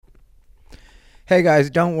Hey guys,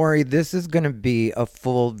 don't worry. This is going to be a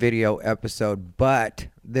full video episode, but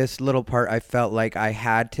this little part I felt like I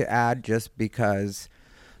had to add just because,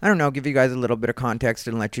 I don't know, give you guys a little bit of context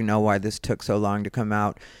and let you know why this took so long to come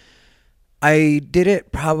out. I did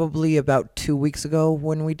it probably about 2 weeks ago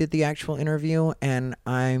when we did the actual interview, and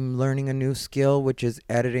I'm learning a new skill, which is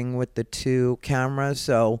editing with the two cameras.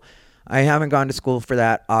 So I haven't gone to school for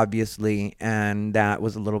that, obviously, and that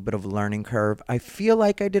was a little bit of a learning curve. I feel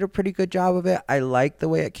like I did a pretty good job of it. I like the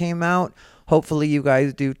way it came out. Hopefully, you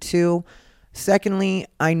guys do too. Secondly,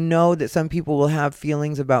 I know that some people will have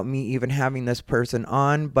feelings about me even having this person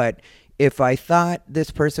on, but if I thought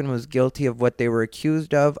this person was guilty of what they were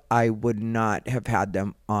accused of, I would not have had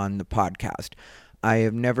them on the podcast. I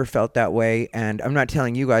have never felt that way, and I'm not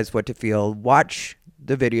telling you guys what to feel. Watch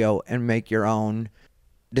the video and make your own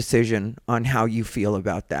decision on how you feel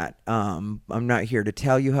about that. I'm not here to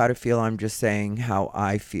tell you how to feel. I'm just saying how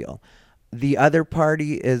I feel. The other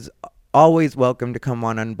party is always welcome to come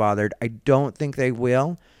on Unbothered. I don't think they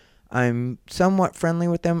will. I'm somewhat friendly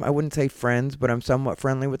with them. I wouldn't say friends, but I'm somewhat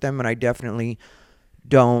friendly with them, and I definitely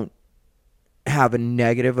don't have a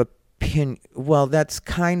negative opinion. Well, that's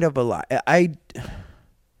kind of a lie. I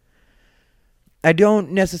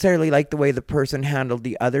don't necessarily like the way the person handled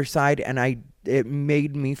the other side, and it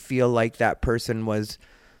made me feel like that person was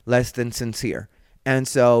less than sincere. And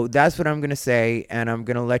so that's what I'm going to say, and I'm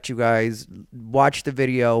going to let you guys watch the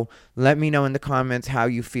video. Let me know in the comments how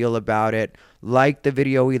you feel about it. Like the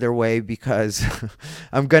video either way, because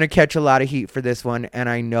I'm going to catch a lot of heat for this one, and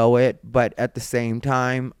I know it. But at the same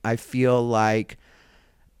time, I feel like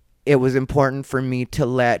it was important for me to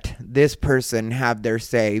let this person have their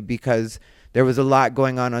say, because there was a lot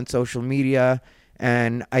going on social media.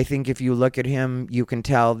 And I think if you look at him, you can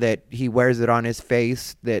tell that he wears it on his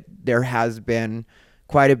face, that there has been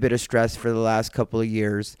quite a bit of stress for the last couple of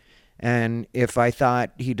years. And if I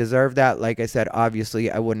thought he deserved that, like I said,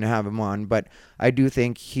 obviously I wouldn't have him on. But I do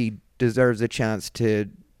think he deserves a chance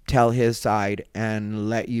to tell his side and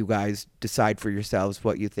let you guys decide for yourselves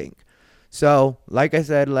what you think. So, like I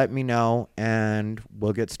said, let me know, and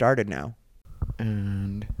we'll get started now.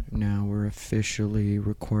 And now we're officially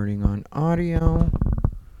recording on audio.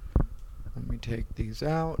 Let me take these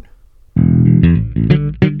out.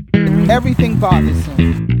 Everything bothers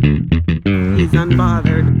him. He's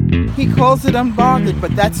unbothered. He calls it unbothered,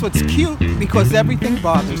 but that's what's cute, because everything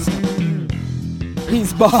bothers him.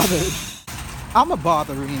 He's bothered. I'm a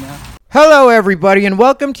botherina. Hello, everybody, and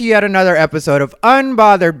welcome to yet another episode of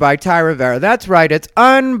Unbothered by Ty Rivera. That's right, it's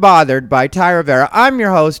Unbothered by Ty Rivera. I'm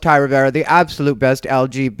your host, Ty Rivera, the absolute best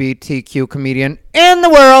LGBTQ comedian in the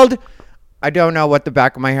world. I don't know what the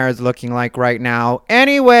back of my hair is looking like right now.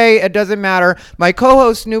 Anyway, it doesn't matter. My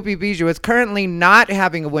co-host Snoopy Bijou is currently not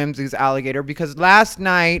having a Whimsy's Alligator because last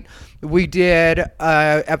night we did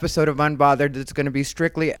an episode of Unbothered that's going to be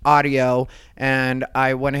strictly audio, and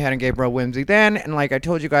I went ahead and gave her a Whimsy then. And like I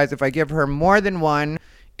told you guys, if I give her more than one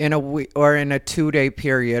in a week or in a 2-day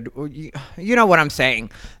period, you know what I'm saying,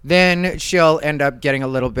 then she'll end up getting a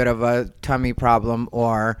little bit of a tummy problem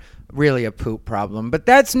or really a poop problem. But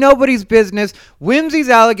that's nobody's business. Whimsy's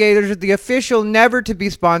Alligators is the official never to be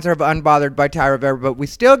sponsor of Unbothered by Ty Rivera, but we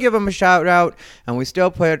still give them a shout out, and we still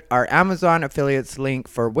put our Amazon affiliates link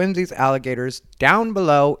for Whimsy's Alligators down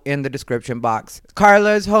below in the description box.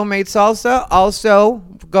 Carla's Homemade Salsa, also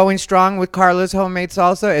going strong with Carla's Homemade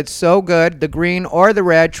Salsa. It's so good. The green or the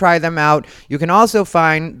red, try them out. You can also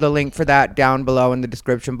find the link for that down below in the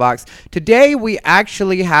description box. Today we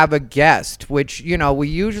actually have a guest, which, you know, we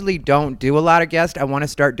usually don't do a lot of guests. I want to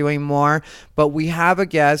start doing more, but we have a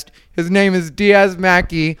guest. His name is Diaz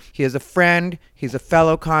Mackey. He is a friend. He's a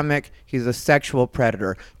fellow comic. He's a sexual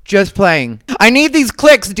predator. Just playing. I need these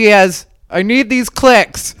clicks, Diaz. I need these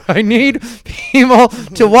clicks. I need people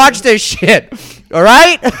to watch this shit. All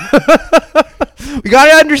right? We got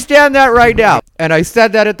to understand that right now. And I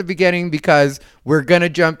said that at the beginning because we're going to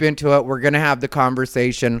jump into it. We're going to have the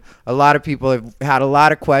conversation. A lot of people have had a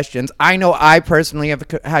lot of questions. I know I personally have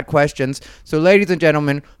had questions. So, ladies and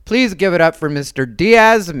gentlemen, please give it up for Mr.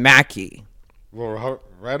 Diaz Mackey. Well,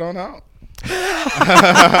 right on out.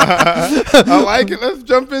 I like it. Let's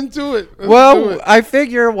jump into it. I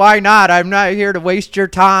figure why not? I'm not here to waste your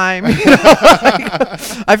time.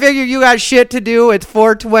 I figure you got shit to do. It's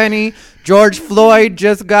 420. George Floyd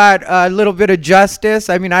just got a little bit of justice.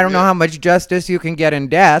 I mean, I don't know how much justice you can get in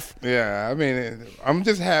death. Yeah, I mean, I'm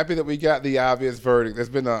just happy that we got the obvious verdict. It's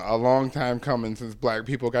been a long time coming since black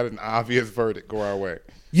people got an obvious verdict go our way.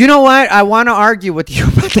 You know what? I want to argue with you,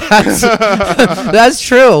 but that's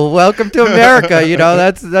true. Welcome to America. You know,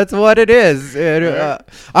 that's what it is.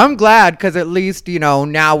 I'm glad because at least, you know,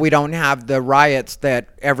 now we don't have the riots that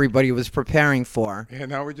everybody was preparing for. Yeah,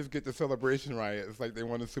 now we just get the celebration riot. It's like they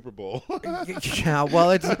won the Super Bowl. Yeah,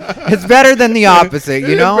 well, it's better than the opposite,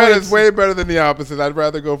 you know? It's way better than the opposite. I'd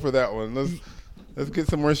rather go for that one. Let's get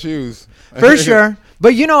some more shoes. For sure.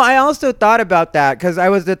 But, you know, I also thought about that because I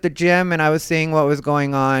was at the gym and I was seeing what was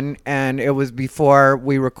going on, and it was before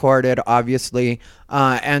we recorded, obviously.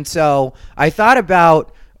 And so I thought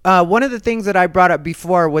about one of the things that I brought up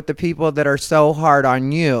before with the people that are so hard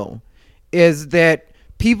on you is that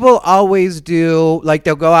people always do, like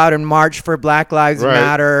they'll go out and march for Black Lives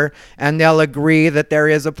Matter, and they'll agree that there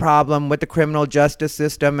is a problem with the criminal justice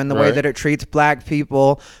system and the way that it treats black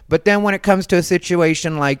people. But then when it comes to a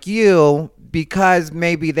situation like you, because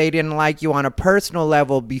maybe they didn't like you on a personal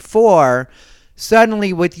level before,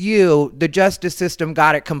 suddenly with you, the justice system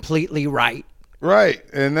got it completely right. Right.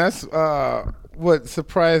 And that's what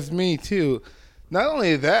surprised me, too. Not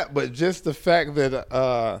only that, but just the fact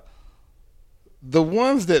that the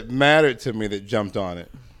ones that mattered to me that jumped on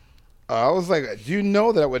it, I was like, you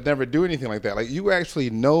know that I would never do anything like that. Like, you actually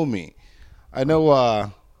know me. I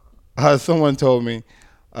know someone told me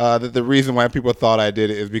that the reason why people thought I did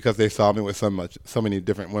it is because they saw me with so many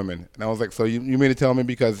different women. And I was like, so you mean to tell me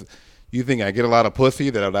because you think I get a lot of pussy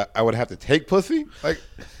that I would have to take pussy? Like,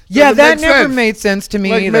 yeah, that never made sense to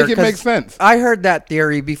me either. Make it make sense. I heard that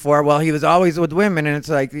theory before. Well, he was always with women, and it's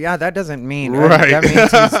like, yeah, that doesn't mean right. That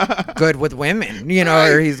means he's good with women, you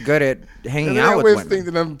know, or he's good at hanging out with women. I always think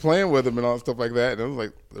that I'm playing with them and all stuff like that. And I was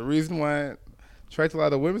like, the reason why I attract a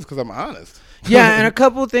lot of women is because I'm honest. Yeah, and a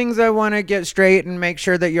couple things I want to get straight and make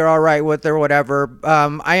sure that you're all right with or whatever.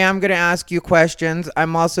 I am going to ask you questions.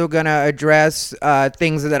 I'm also going to address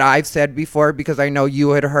things that I've said before because I know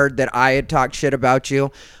you had heard that I had talked shit about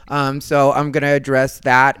you. So I'm going to address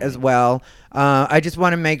that as well. I just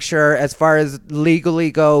want to make sure as far as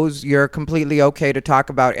legally goes, you're completely okay to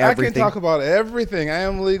talk about everything. I can talk about everything. I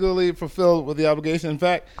am legally fulfilled with the obligation. In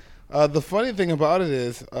fact, the funny thing about it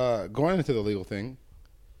is, going into the legal thing,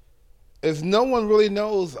 is no one really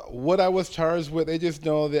knows what I was charged with. They just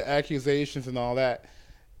know the accusations and all that.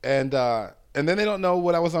 And then they don't know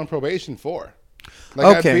what I was on probation for.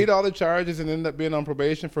 Like, okay. I beat all the charges and ended up being on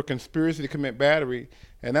probation for conspiracy to commit battery.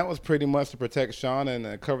 And that was pretty much to protect Shauna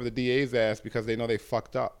and cover the DA's ass because they know they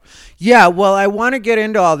fucked up. Yeah, well, I want to get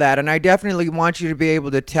into all that, and I definitely want you to be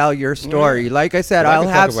able to tell your story. Yeah. Like I said, I'll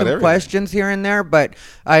have some questions here and there, but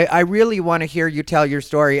I really want to hear you tell your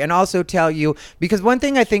story and also tell you, because one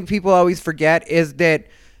thing I think people always forget is that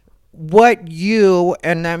what you,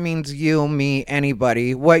 and that means you, me,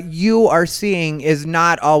 anybody, what you are seeing is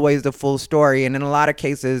not always the full story, and in a lot of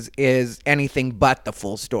cases is anything but the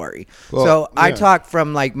full story. Well, so yeah. I talk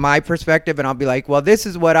from like my perspective, and I'll be like, well, this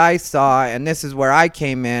is what I saw and this is where I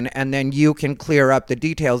came in, and then you can clear up the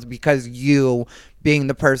details because you, being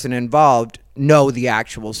the person involved, know the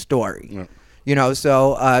actual story. Yeah. You know,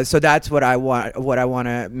 so that's what I want. What I want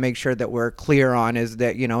to make sure that we're clear on is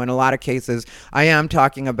that, you know, in a lot of cases, I am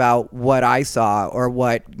talking about what I saw or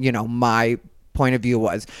what, you know, my point of view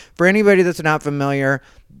was. For anybody that's not familiar,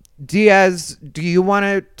 Diaz, do you want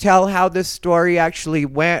to tell how this story actually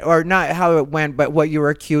went, or not how it went, but what you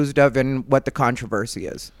were accused of and what the controversy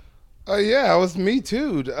is? Yeah, it was me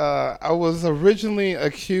too. I was originally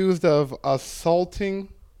accused of assaulting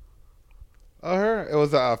her. It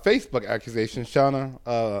was a Facebook accusation.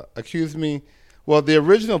 Shauna accused me. Well, the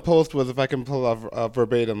original post was, if I can pull off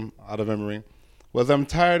verbatim out of memory, was, I'm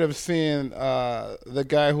tired of seeing the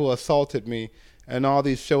guy who assaulted me and all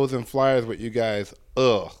these shows and flyers with you guys.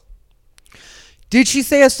 Ugh. Did she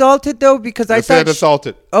say assaulted though? Because I thought said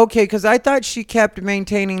assaulted. Okay, because I thought she kept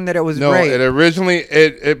maintaining that it was rape. No, it originally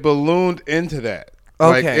it ballooned into that.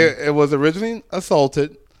 Okay, like it was originally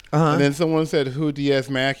assaulted. And then someone said, who Diaz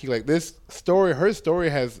Mackey? Like, this story, her story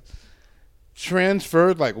has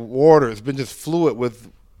transferred like water. It's been just fluid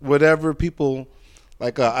with whatever people,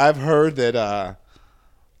 like, I've heard that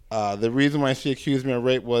the reason why she accused me of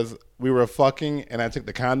rape was we were fucking and I took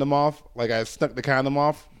the condom off. Like, I snuck the condom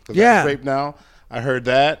off because I'm raped now. I heard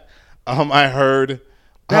that. I heard...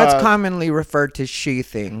 That's commonly referred to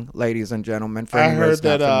sheathing, ladies and gentlemen, for anybody that's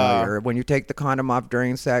not familiar. When you take the condom off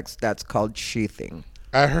during sex, that's called sheathing.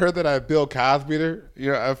 I heard that I Bill Cosby'd her.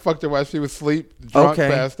 You know, I fucked her while she was asleep, drunk,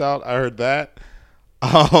 passed out. I heard that.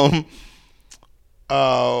 What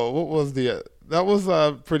was the? That was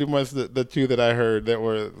pretty much the two that I heard that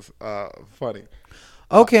were funny.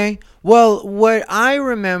 Okay. Well, what I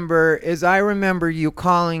remember is I remember you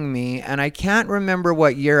calling me, and I can't remember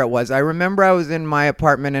what year it was. I remember I was in my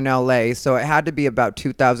apartment in LA, so it had to be about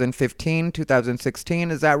 2015,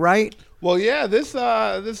 2016. Is that right? Well, yeah, this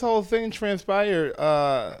whole thing transpired.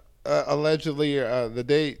 Allegedly, the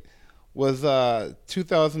date was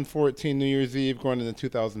 2014 New Year's Eve, going into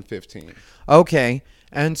 2015. Okay.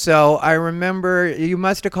 And so I remember you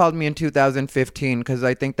must have called me in 2015 because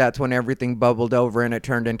I think that's when everything bubbled over and it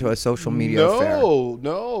turned into a social media affair.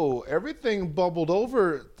 No, everything bubbled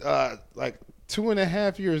over like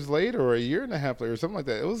 2.5 years later, or a year and a half later, or something like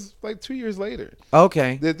that. It was like 2 years later.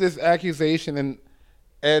 Okay. This accusation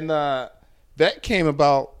and that came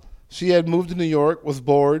about. She had moved to New York, was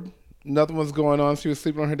bored, nothing was going on. She was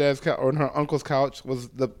sleeping on her dad's couch or on her uncle's couch. Was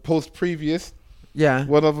the post previous? Yeah.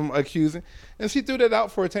 One of them accusing, and she threw that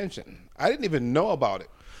out for attention. I didn't even know about it.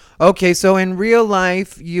 Okay, so in real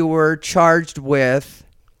life, you were charged with...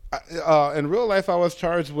 In real life, I was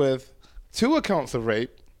charged with 2 accounts of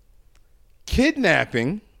rape,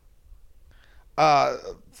 kidnapping,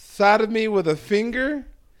 sodomy with a finger,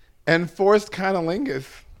 and forced cunnilingus.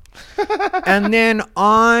 And then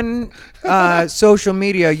on social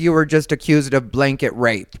media, you were just accused of blanket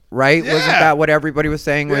rape, right? Yeah. Wasn't that what everybody was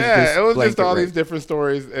saying? Yeah, it was just blanket all rape? these different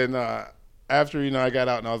stories. And after I got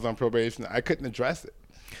out and I was on probation, I couldn't address it.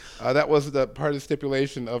 That was the part of the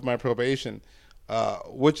stipulation of my probation,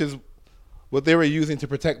 which is what they were using to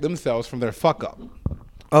protect themselves from their fuck up.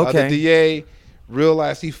 Okay. The DA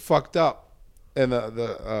realized he fucked up in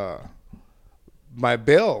my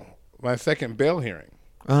second bail hearing.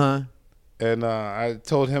 Uh-huh. And I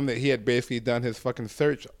told him that he had basically done his fucking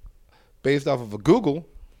search based off of a Google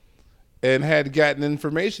and had gotten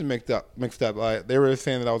information mixed up. They were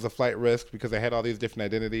saying that I was a flight risk because I had all these different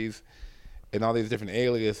identities and all these different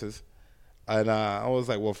aliases. And I was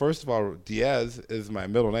like, well, first of all, Diaz is my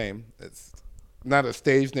middle name. It's not a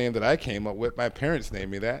stage name that I came up with. My parents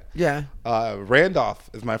named me that. Yeah. Randolph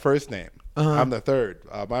is my first name. Uh-huh. I'm the third.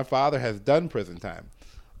 My father has done prison time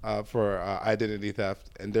for identity theft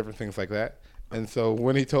and different things like that. And so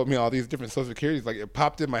when he told me all these different social securities, like it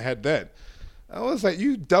popped in my head then. I was like,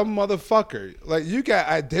 you dumb motherfucker. Like, you got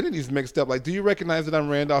identities mixed up. Like, do you recognize that I'm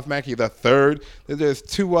Randolph Mackey the third? That there's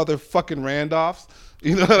 2 other fucking Randolphs?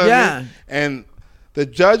 You know what I mean? And the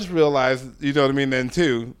judge realized, you know what I mean, then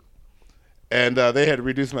too. And they had to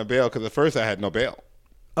reduce my bail because at first I had no bail.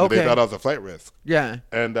 Okay. They thought I was a flight risk. Yeah.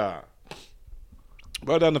 And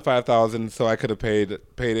brought down to $5,000 so I could have paid it.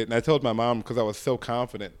 And I told my mom because I was so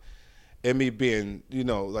confident in me being,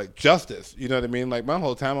 like justice. You know what I mean? Like my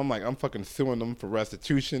whole time, I'm like, I'm fucking suing them for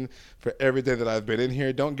restitution for every day that I've been in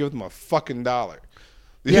here. Don't give them a fucking dollar.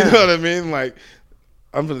 You know what I mean? Like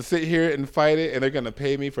I'm going to sit here and fight it, and they're going to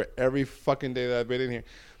pay me for every fucking day that I've been in here.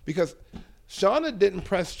 Because Shauna didn't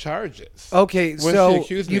press charges. Okay, when so she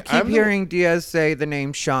accused me. you keep hearing Diaz say the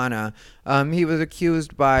name Shauna. He was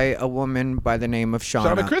accused by a woman by the name of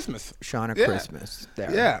Shauna. Shauna Christmas. Shauna Yeah. Christmas.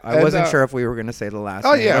 There. Yeah, I and, wasn't sure if we were going to say the last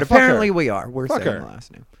oh, name. yeah, But fuck apparently her. we are. We're Fuck saying her. the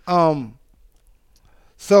last name.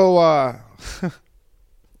 So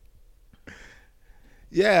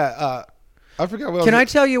yeah, I forgot what Can I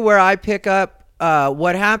tell you where I pick up?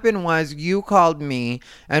 What happened was you called me,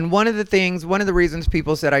 and one of the reasons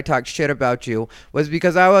people said I talked shit about you was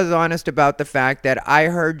because I was honest about the fact that I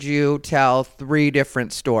heard you tell 3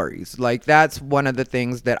 different stories. Like, that's one of the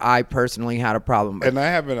things that I personally had a problem with. And I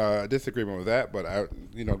have a disagreement with that, but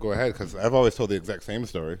go ahead, because I've always told the exact same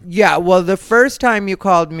story. Yeah, well, the first time you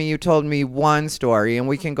called me, you told me one story, and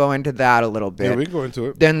we can go into that a little bit. Yeah, we can go into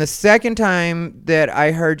it. Then the second time that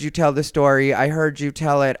I heard you tell the story, I heard you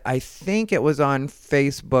tell it, I think it was on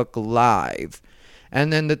Facebook Live.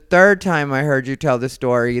 And then the third time I heard you tell the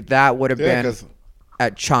story, that would have been 'cause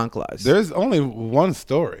at Chonkla's. There's only one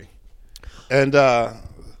story. And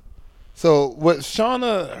so what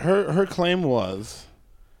Shauna, her claim was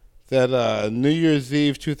that New Year's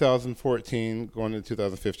Eve 2014, going into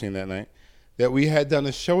 2015 that night, that we had done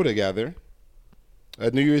a show together, a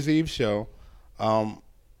New Year's Eve show.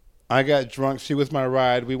 I got drunk. She was my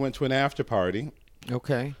ride. We went to an after party.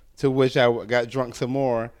 Okay. To which I got drunk some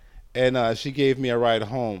more, and she gave me a ride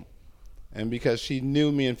home. And because she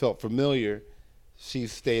knew me and felt familiar, she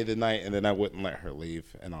stayed the night, and then I wouldn't let her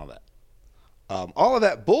leave and all that. All of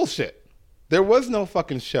that bullshit. There was no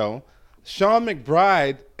fucking show. Sean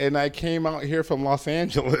McBride and I came out here from Los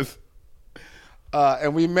Angeles,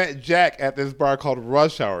 and we met Jack at this bar called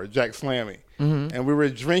Rush Hour, Jack Slammy. Mm-hmm. And we were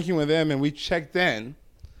drinking with him, and we checked in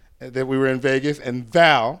that we were in Vegas, and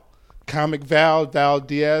Comic Val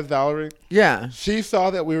Diaz, Valerie. Yeah. She saw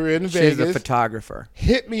that we were in Vegas. She's a photographer.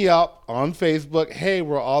 Hit me up on Facebook. Hey,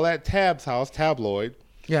 we're all at Tab's house, Tabloid.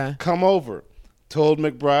 Yeah. Come over. Told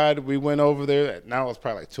McBride, we went over there. Now it's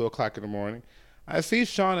probably like 2 o'clock in the morning. I see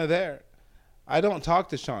Shauna there. I don't talk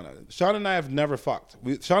to Shauna. Shauna and I have never fucked.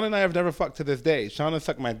 Shauna and I have never fucked to this day. Shauna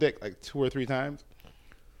sucked my dick like 2 or 3 times.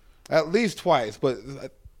 At least twice, but,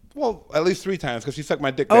 well, at least 3 times because she sucked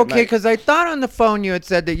my dick that night. Okay, because I thought on the phone you had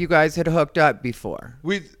said that you guys had hooked up before.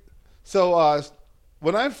 So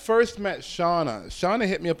when I first met Shauna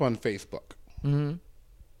hit me up on Facebook. Mm-hmm.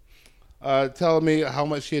 Telling me how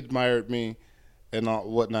much she admired me and all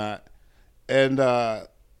whatnot. And I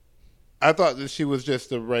thought that she was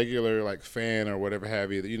just a regular like fan or whatever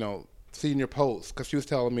have you, seeing your posts. Because she was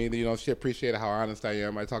telling me that, she appreciated how honest I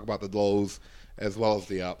am. I talk about the lows as well as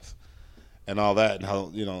the ups and all that and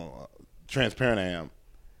how, transparent I am.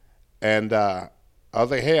 And I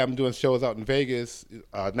was like, hey, I'm doing shows out in Vegas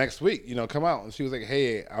next week, come out. And she was like,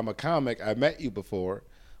 hey, I'm a comic. I met you before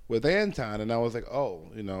with Anton. And I was like, oh,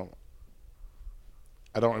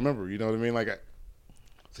 I don't remember, you know what I mean?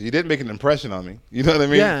 So you didn't make an impression on me, you know what I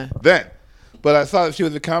mean? Yeah. Then. But I saw that she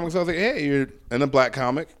was a comic, so I was like, hey, you're in a black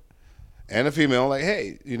comic and a female. Like,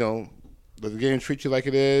 hey, let the game treat you like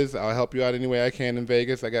it is. I'll help you out any way I can in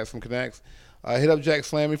Vegas. I got some connects. I hit up Jack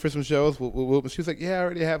Slammy for some shows. And she was like, yeah, I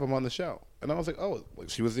already have him on the show. And I was like, oh,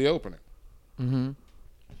 she was the opener. Mm-hmm.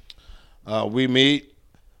 We meet.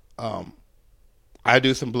 I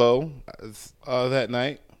do some blow that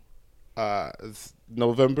night. It's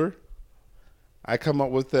November. I come up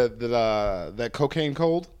with that cocaine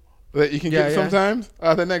cold that you can get sometimes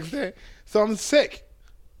the next day. So I'm sick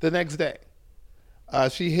the next day.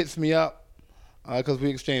 She hits me up because we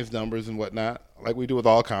exchange numbers and whatnot, like we do with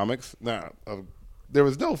all comics. Now, there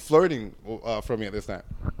was no flirting from me at this time.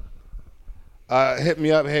 Hit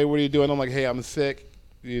me up, hey, what are you doing? I'm like, hey, I'm sick.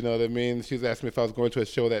 You know what I mean? She was asking me if I was going to a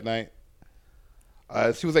show that night.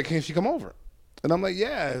 She was like, can she come over? And I'm like,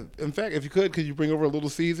 yeah. In fact, if you could you bring over a Little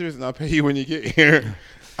Caesars and I'll pay you when you get here?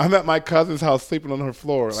 I'm at my cousin's house sleeping on her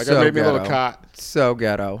floor. Like, So I made me a ghetto. little cot. So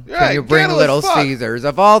ghetto. Yeah, Can you bring ghetto as Little fuck. Caesars?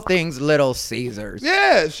 Of all things, Little Caesars.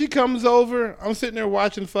 Yeah, she comes over. I'm sitting there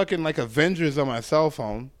watching fucking like Avengers on my cell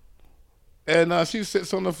phone. And she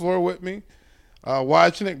sits on the floor with me,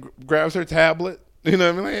 watching it, grabs her tablet. You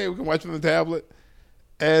know what I mean? Like, hey, we can watch it on the tablet.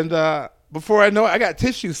 And before I know it, I got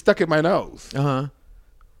tissue stuck in my nose. Uh-huh.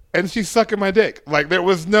 And she's sucking my dick. Like, there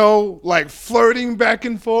was no, like, flirting back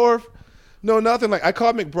and forth. No, nothing. Like, I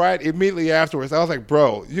called McBride immediately afterwards. I was like,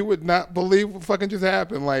 bro, you would not believe what fucking just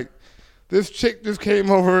happened. Like, this chick just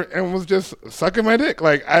came over and was just sucking my dick.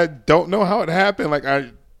 Like, I don't know how it happened. Like,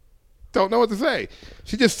 I don't know what to say.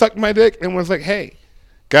 She just sucked my dick and was like, hey,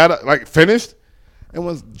 finished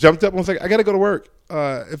and jumped up and was like, I got to go to work.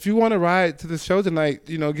 If you want to ride to the show tonight,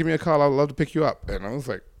 give me a call. I'd love to pick you up. And I was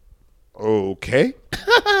like, okay.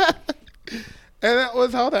 And that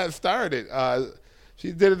was how that started.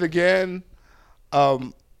 She did it again.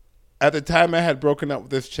 At the time, I had broken up with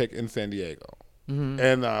this chick in San Diego. Mm-hmm.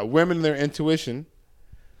 And women, their intuition,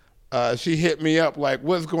 she hit me up like,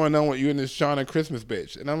 what's going on with you and this Shauna Christmas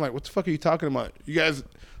bitch? And I'm like, what the fuck are you talking about? You guys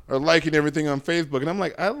are liking everything on Facebook. And I'm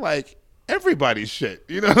like, I like everybody's shit.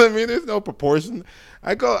 You know what I mean? There's no proportion.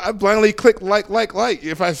 I blindly click like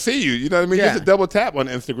if I see you. You know what I mean? Yeah. Just a double tap on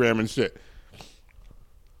Instagram and shit.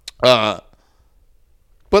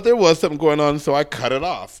 But there was something going on, so I cut it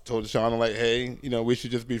off. Told Shauna, like, hey, we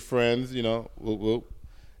should just be friends, whoop, whoop.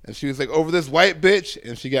 And she was like, over this white bitch,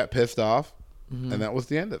 and she got pissed off, and that was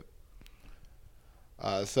the end of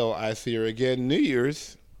it. So I see her again New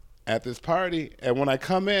Year's at this party, and when I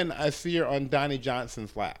come in, I see her on Donnie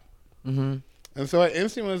Johnson's lap. Mm-hmm. And so I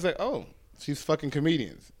instantly was like, oh, she's fucking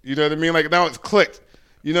comedians. You know what I mean? Like, now it's clicked.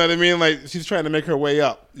 You know what I mean? Like, she's trying to make her way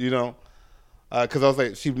up, Because I was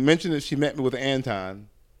like, she mentioned that she met me with Anton.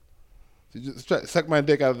 She just sucked my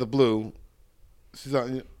dick out of the blue.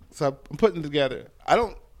 So I'm putting it together.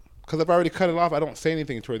 Because I've already cut it off, I don't say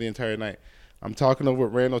anything to her the entire night. I'm talking over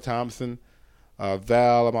with Randall Thompson,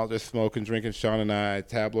 Val, I'm out there smoking, drinking, Sean and I,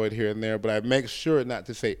 tabloid here and there, but I make sure not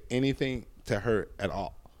to say anything to her at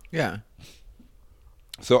all. Yeah.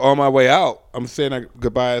 So on my way out, I'm saying our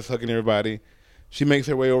goodbyes, hugging everybody. She makes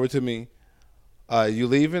her way over to me. You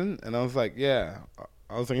leaving? And I was like, yeah.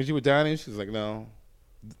 I was like, is you with Donnie? She's like, no.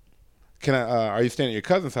 Are you staying at your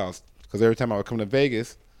cousin's house? Because every time I would come to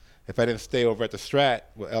Vegas, if I didn't stay over at the Strat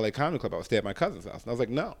with LA Comedy Club, I would stay at my cousin's house. And I was like,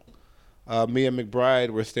 no. Me and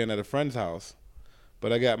McBride were staying at a friend's house,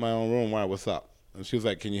 but I got my own room. Why? What's up? And she was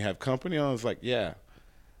like, can you have company? And I was like, yeah.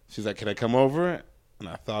 She's like, can I come over? And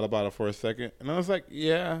I thought about it for a second. And I was like,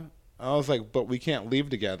 yeah. I was like, but we can't leave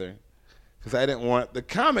together. Because I didn't want the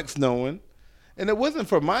comics knowing. And it wasn't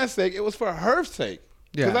for my sake. It was for her sake.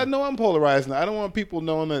 Because Yeah. I know I'm polarized now. I don't want people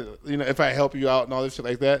knowing that, if I help you out and all this shit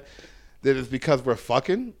like that, that it's because we're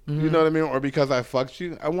fucking, you know what I mean? Or because I fucked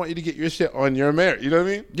you. I want you to get your shit on your merit, you know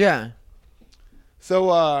what I mean? Yeah.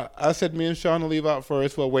 So I said me and Sean will leave out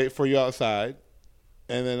first. We'll wait for you outside,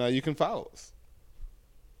 and then you can follow us.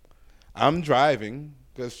 I'm driving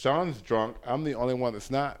because Sean's drunk. I'm the only one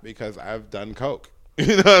that's not because I've done coke.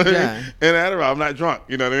 You know what I mean? And Adderall, I'm not drunk.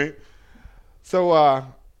 You know what I mean? So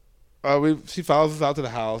she follows us out to the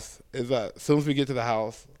house. As soon as we get to the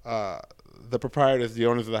house, the proprietors, the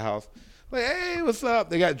owners of the house, like, hey, what's up?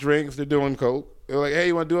 They got drinks. They're doing coke. They're like, hey,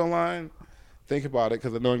 you want to do it online? Think about it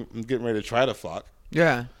because I know I'm getting ready to try to fuck.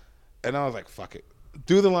 Yeah. And I was like, fuck it.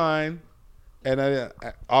 Do the line. And I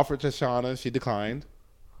offered to Shauna. She declined.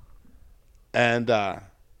 And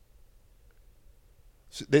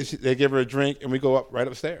they give her a drink, and we go up right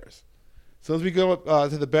upstairs. As soon as we go up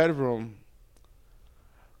to the bedroom,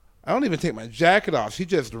 I don't even take my jacket off. She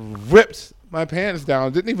just ripped my pants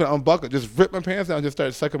down. Didn't even unbuckle. Just ripped my pants down and just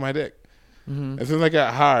started sucking my dick. As soon as I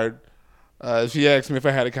got hard, she asked me if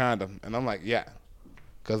I had a condom. And I'm like, yeah.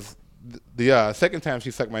 Because the second time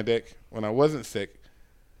she sucked my dick, when I wasn't sick,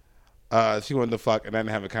 she wanted to fuck, and I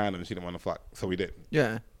didn't have a condom, and she didn't want to fuck. So we didn't.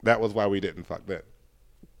 Yeah. That was why we didn't fuck then.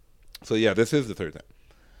 So, yeah, this is the third time.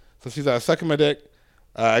 So she's sucking my dick.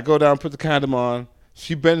 I go down, put the condom on.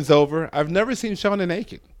 She bends over. I've never seen Shauna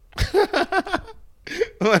naked.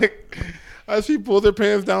 Like, she pulls her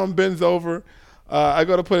pants down, bends over. I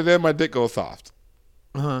go to put it in, my dick goes soft.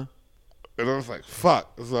 Uh-huh. And I was like,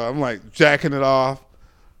 fuck. So I'm like jacking it off,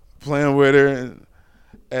 playing with her.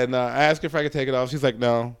 And I asked her if I could take it off. She's like,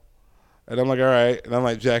 no. And I'm like, all right. And I'm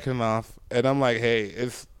like jacking it off. And I'm like, hey,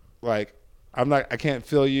 it's like, I can't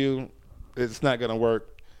feel you. It's not going to work.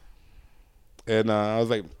 And I was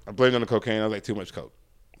like, I blamed it on the cocaine. I was like, too much coke.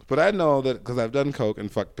 But I know that because I've done coke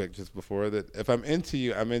and fuck pictures before, that if I'm into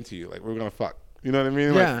you, I'm into you. Like, we're going to fuck. You know what I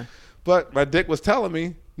mean? Yeah. Like, but my dick was telling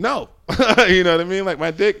me no. You know what I mean? Like, my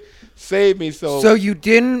dick saved me. So you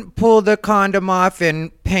didn't pull the condom off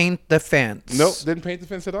and paint the fence? Nope, didn't paint the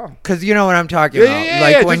fence at all. Because you know what I'm talking about.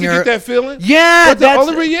 Yeah, when you get that feeling. Yeah, but the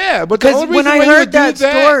only reason when I why you heard would that do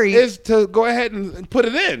that story is to go ahead and put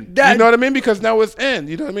it in. You know what I mean? Because now it's in.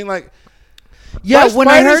 You know what I mean? Like, yeah, when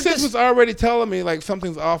I heard this was already telling me like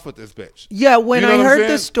something's off with this bitch. Yeah, when you know I what I'm heard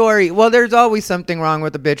saying? the story, well, there's always something wrong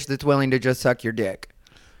with a bitch that's willing to just suck your dick.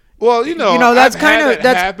 Well, that's kind of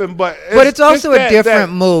happen, but it's also a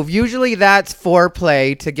different move. Usually, that's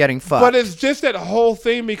foreplay to getting fucked. But it's just that whole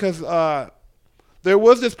thing because there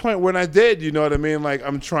was this point when I did, you know what I mean? Like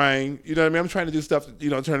I'm trying, you know what I mean? I'm trying to do stuff,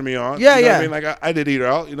 turning me on. Yeah, you know yeah. What I mean, like I did eat her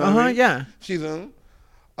out, you know what I mean? Yeah. She's in.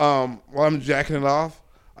 While I'm jacking it off,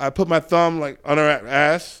 I put my thumb like on her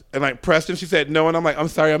ass and like pressed it. She said no, and I'm like, I'm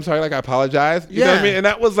sorry, like I apologize. You know what I mean? And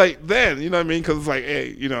that was like then, you know what I mean? Because it's like,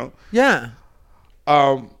 hey, Yeah.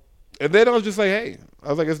 And then I was just like, hey, I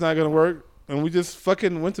was like, it's not gonna work, and we just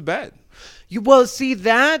fucking went to bed. Well, see,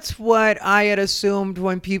 that's what I had assumed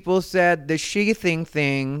when people said the sheathing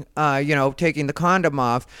thing, taking the condom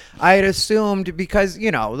off. I had assumed because,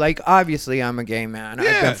 like, obviously I'm a gay man.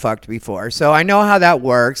 I've been fucked before. So I know how that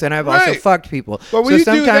works, and I've also fucked people. But when you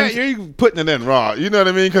do that, you're putting it in raw. You know what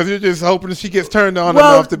I mean? Because you're just hoping that she gets turned on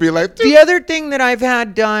enough to be like... The other thing that I've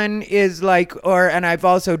had done is like, and I've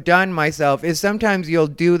also done myself, is sometimes you'll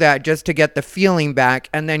do that just to get the feeling back,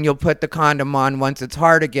 and then you'll put the condom on once it's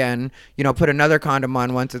hard again, put another condom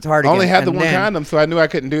on once it's hard again. I only had the one condom, so I knew I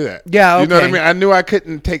couldn't do that. Yeah, okay. You know what I mean? I knew I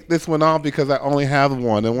couldn't take this one off because I only have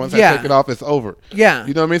one, and once I take it off, it's over. Yeah.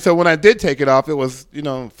 You know what I mean? So when I did take it off, it was,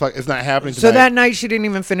 fuck, it's not happening tonight. So that night she didn't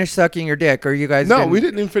even finish sucking your dick, or you guys we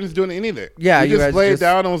didn't even finish doing any of it. Yeah, we you just guys laid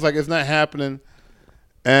down and was like, it's not happening.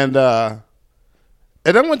 And I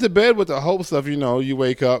went to bed with the hopes of, you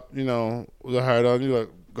wake up, with a heart on, you like,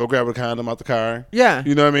 go grab a condom out the car. Yeah.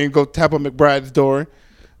 You know what I mean? Go tap on McBride's door.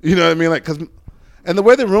 You know what I mean? Like, and the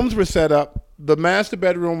way the rooms were set up, the master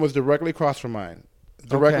bedroom was directly across from mine.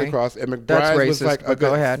 Directly across. And McBride's was like a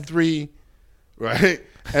good 3, right?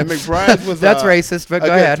 And McBride's was That's racist, but go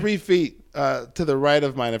ahead. 3 feet to the right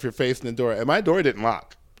of mine if you're facing the door. And my door didn't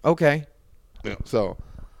lock. Okay. So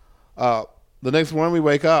the next morning we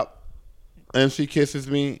wake up and she kisses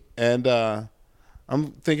me and I'm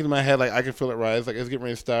thinking in my head like I can feel it rise, like it's getting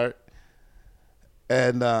ready to start.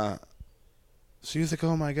 And she was like,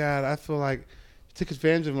 oh my God, I feel like you took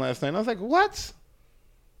advantage of him last night. And I was like, what?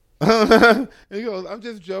 And he goes, I'm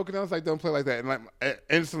just joking. I was like, don't play like that. And like it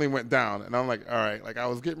instantly went down. And I'm like, all right. Like I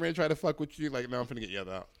was getting ready to try to fuck with you. Like now I'm finna get yelled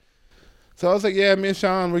out. So I was like, yeah, me and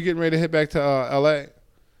Sean, we're getting ready to head back to L.A.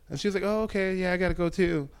 And she was like, oh, okay, yeah, I got to go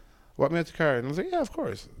too. Walk me out the car. And I was like, yeah, of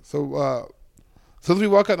course. So as soon as we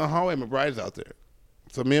walk out in the hallway, McBride's out there.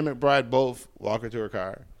 So me and McBride both walk her to her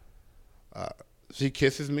car. She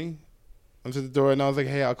kisses me onto the door, and I was like,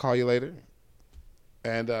 "Hey, I'll call you later."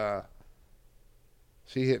 And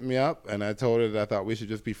she hit me up, and I told her that I thought we should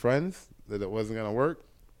just be friends, that it wasn't gonna work.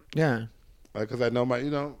 Yeah. Because I know my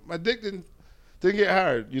dick didn't get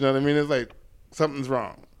hard. You know what I mean? It's like something's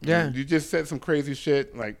wrong. Yeah. You just said some crazy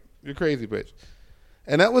shit. Like, you're crazy, bitch.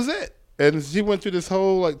 And that was it. And she went through this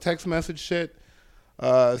whole like text message shit,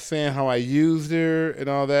 saying how I used her and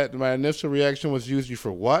all that. And my initial reaction was, "Used you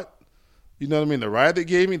for what?" You know what I mean? The ride they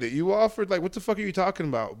gave me that you offered. Like, what the fuck are you talking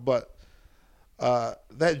about? But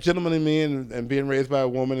that gentleman in me and being raised by a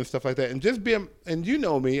woman and stuff like that, and just being, and you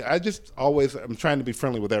know me, I just always, I'm trying to be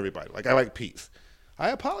friendly with everybody. Like, I like peace. I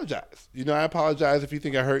apologize. I apologize if you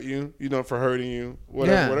think I hurt you, for hurting you,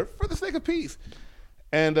 whatever, for the sake of peace.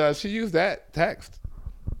 And she used that text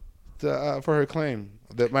for her claim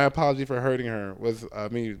that my apology for hurting her was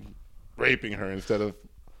me raping her instead of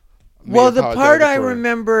me Well, the part apologizing I for her.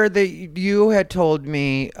 remember that you had told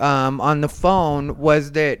me on the phone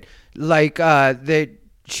was that, like, that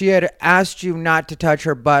she had asked you not to touch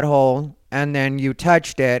her butthole, and then you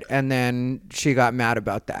touched it, and then she got mad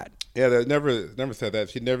about that. Yeah, they never said that.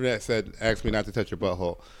 She never asked me not to touch her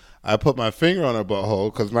butthole. I put my finger on her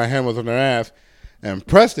butthole because my hand was on her ass and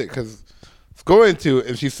pressed it because it's going to,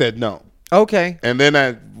 and she said no. Okay. And then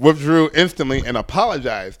I withdrew instantly and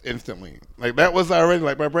apologized instantly. Like, that was already,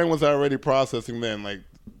 like, my brain was already processing then, like,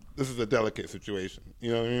 this is a delicate situation.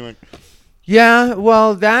 You know what I mean? Like, Yeah,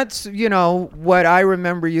 well, that's, what I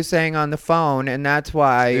remember you saying on the phone, and that's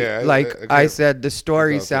why, I said the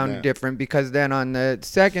story sounded different, because then on the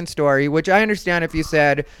second story, which I understand if you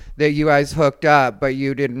said that you guys hooked up, but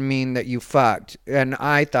you didn't mean that you fucked, and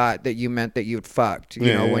I thought that you meant that you'd fucked,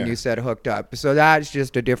 when you said hooked up. So that's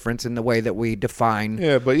just a difference in the way that we define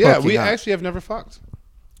hooking we up. actually have never fucked.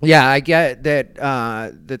 Yeah, I get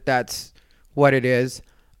that that's what it is.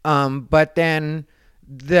 But then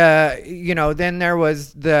then there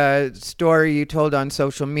was the story you told on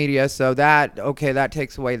social media, so that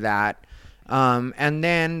takes away that. And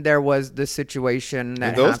then there was the situation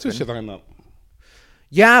that Those happened. two should line up.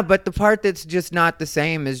 Yeah, but the part that's just not the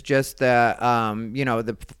same is just the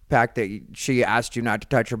the fact that she asked you not to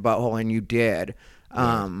touch her butthole and you did.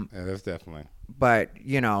 Yeah, that's definitely. But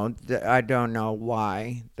I don't know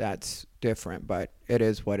why that's different, but it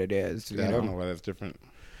is what it is. Yeah, I don't know why that's different.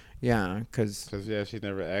 Yeah, because she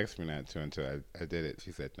never asked me not to until I did it.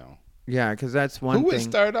 She said no. Yeah, because that's one Who thing. would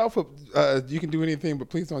start off with, you can do anything, but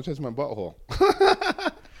please don't touch my butthole?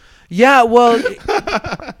 Yeah, well,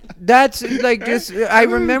 that's like just, I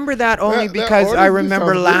remember that only because I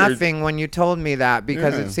remember laughing when you told me that,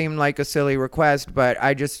 because it seemed like a silly request, but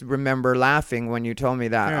I just remember laughing when you told me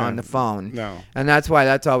that on the phone. No. And that's why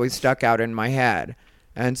that's always stuck out in my head.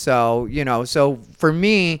 And so, so for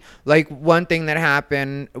me, like, one thing that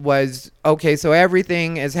happened was, okay, so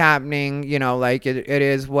everything is happening, like it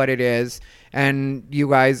is what it is. And you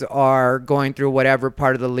guys are going through whatever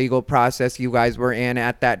part of the legal process you guys were in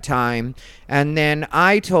at that time. And then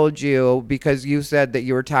I told you, because you said that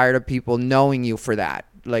you were tired of people knowing you for that.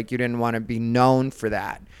 Like, you didn't want to be known for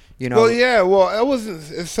that, Well, yeah, I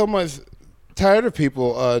wasn't so much tired of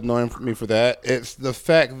people knowing me for that. It's the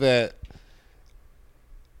fact that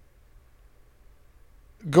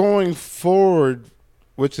going forward,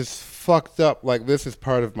 which is fucked up, like, this is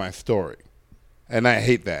part of my story. And I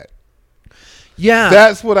hate that. Yeah.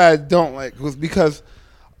 That's what I don't like, because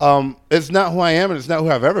it's not who I am and it's not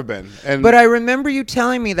who I've ever been. But I remember you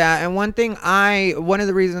telling me that, and one of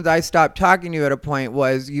the reasons I stopped talking to you at a point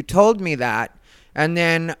was you told me that. And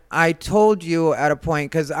then I told you at a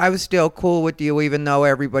point, because I was still cool with you, even though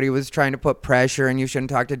everybody was trying to put pressure and you shouldn't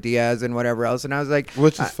talk to Diaz and whatever else. And I was like,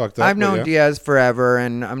 which is fucked up. I've known Diaz forever,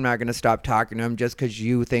 and I'm not going to stop talking to him just because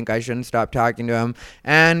you think I shouldn't stop talking to him.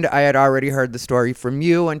 And I had already heard the story from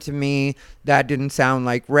you, and to me, that didn't sound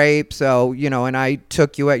like rape. So, and I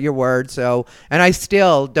took you at your word. So, and I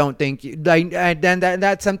still don't think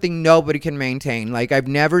that's something nobody can maintain. Like, I've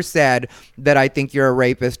never said that I think you're a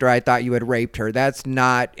rapist or I thought you had raped her. That's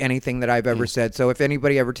not anything that I've ever said. So if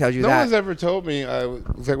anybody ever tells you no that. one's ever told me,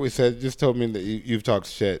 like we said, just told me that you've talked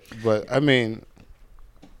shit. But I mean,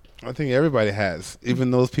 I think everybody has, even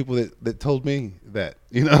those people that told me that.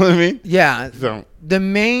 You know what I mean? Yeah. So the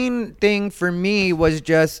main thing for me was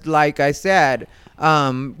just, like I said,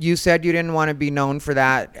 you said you didn't want to be known for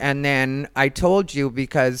that. And then I told you,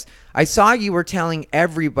 because I saw you were telling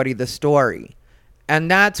everybody the story. And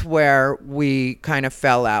that's where we kind of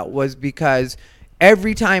fell out, was because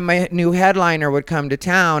every time my new headliner would come to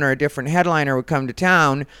town or a different headliner would come to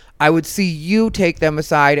town, I would see you take them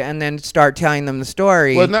aside and then start telling them the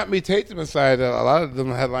story. Well, not me take them aside. A lot of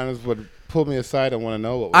them headliners would pull me aside and want to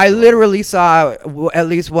know what was I going on. literally saw at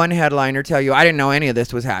least one headliner tell you, I didn't know any of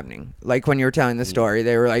this was happening. Like when you were telling the story,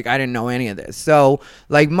 they were like, I didn't know any of this. So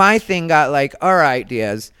like my thing got like, all right,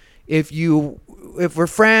 Diaz, if we're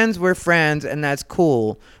friends, we're friends, and that's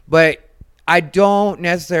cool. But I don't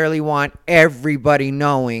necessarily want everybody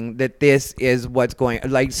knowing that this is what's going.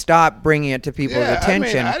 Like, stop bringing it to people's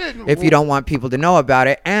attention if you don't want people to know about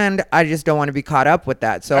it. And I just don't want to be caught up with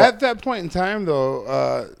that. So at that point in time,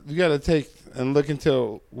 though, you got to take and look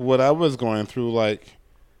into what I was going through. Like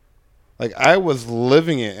I was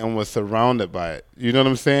living it and was surrounded by it. You know what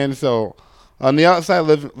I'm saying? So on the outside,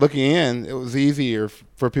 looking in, it was easier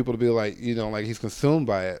for people to be like, you know, like he's consumed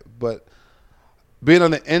by it, but being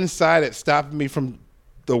on the inside, it stopped me from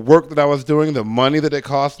the work that I was doing, the money that it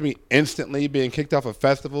cost me instantly, being kicked off of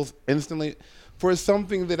festivals instantly for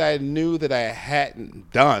something that I knew that I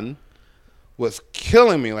hadn't done was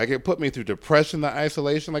killing me. Like, it put me through depression, the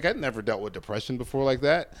isolation. Like, I'd never dealt with depression before like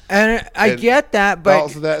that. And I get that,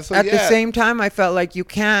 but at the same time, I felt like you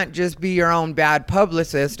can't just be your own bad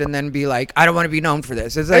publicist and then be like, I don't want to be known for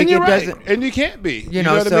this. It's like, and you're it right. doesn't. And you can't be. You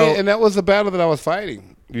know, know what so, I mean? And that was the battle that I was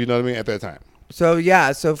fighting. You know what I mean? At that time. So,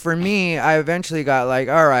 yeah. So, for me, I eventually got like,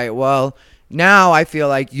 all right, well, now I feel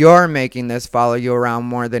like you're making this follow you around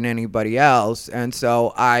more than anybody else. And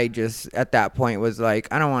so I just, at that point, was like,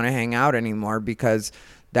 I don't want to hang out anymore because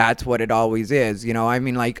that's what it always is. You know, I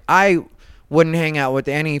mean, like, I wouldn't hang out with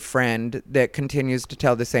any friend that continues to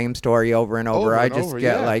tell the same story over and over. I just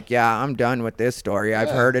get like, yeah, I'm done with this story. I've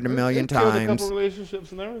heard it a million times. Killed a couple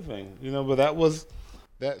relationships and everything, you know, but that was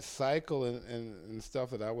that cycle and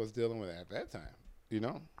stuff that I was dealing with at that time, you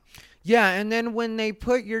know? Yeah, and then when they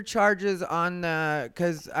put your charges on the,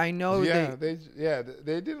 because I know they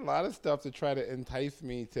did a lot of stuff to try to entice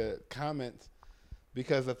me to comment,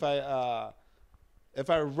 because if I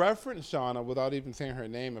referenced Shauna without even saying her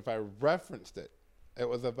name, if I referenced it, it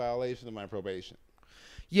was a violation of my probation.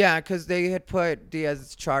 Yeah, because they had put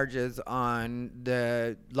Diaz's charges on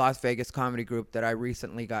the Las Vegas comedy group that I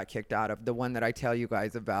recently got kicked out of, the one that I tell you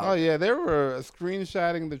guys about. Oh, yeah, they were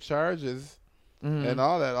screenshotting the charges and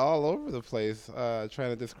all that all over the place, trying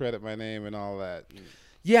to discredit my name and all that.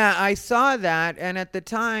 Yeah, I saw that, and at the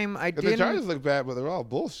time, I didn't. The charges look bad, but they're all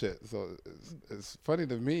bullshit. So it's funny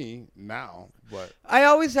to me now, but I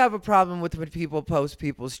always have a problem with when people post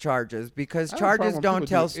people's charges, because charges don't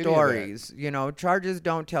tell stories. You know, charges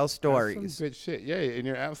don't tell stories. That's some good shit. Yeah, and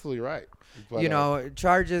you're absolutely right. But, you know,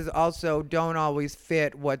 charges also don't always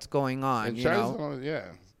fit what's going on. And you charges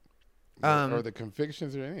know, or the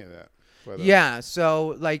convictions or any of that. But, yeah,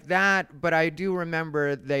 so like that, but I do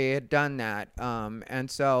remember they had done that.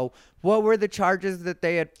 And so what were the charges that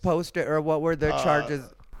they had posted, or what were the charges?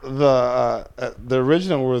 The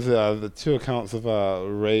original was the 2 accounts of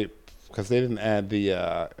rape, because they didn't add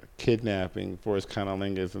the kidnapping for his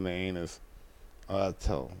conolingus and the anus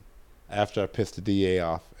till after I pissed the DA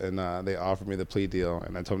off, and they offered me the plea deal,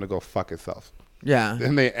 and I told him to go fuck itself. Yeah.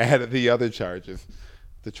 Then they added the other charges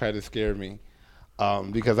to try to scare me.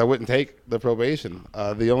 Because I wouldn't take the probation.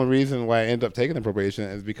 The only reason why I ended up taking the probation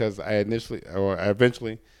is because I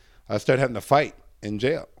eventually started having to fight in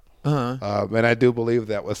jail. And I do believe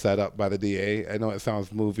that was set up by the DA. I know it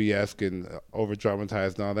sounds movie-esque and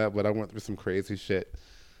over-dramatized and all that, but I went through some crazy shit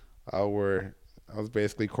where I was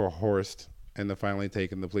basically coerced into finally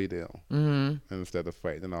taking the plea deal instead of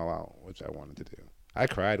fighting it all out, which I wanted to do. I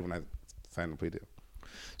cried when I signed the plea deal.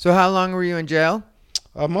 So how long were you in jail?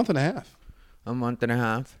 A month and a half. A month and a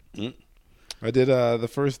half. I did the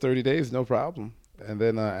first 30 days, no problem. And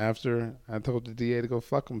then after, I told the DA to go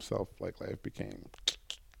fuck himself, like life became.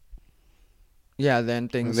 Yeah, then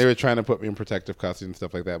things. And they were trying to put me in protective custody and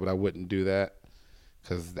stuff like that, but I wouldn't do that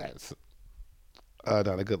because that's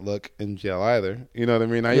not a good look in jail either. You know what I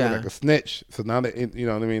mean? Now you're like a snitch. So now that, you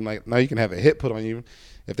know what I mean? Like, now you can have a hit put on you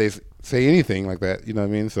if they say anything like that. You know what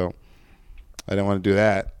I mean? So I didn't want to do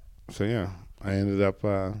that. So yeah, I ended up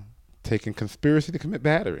taking conspiracy to commit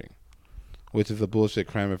battery, which is a bullshit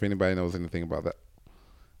crime if anybody knows anything about that.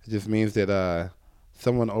 It just means that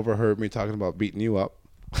someone overheard me talking about beating you up.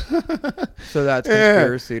 So that's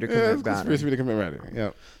conspiracy to commit battery. Conspiracy to commit battery, yeah.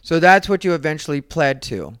 So that's what you eventually pled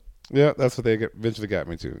to. Yeah, that's what they eventually got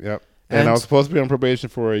me to, yep. And I was supposed to be on probation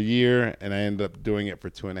for a year, and I ended up doing it for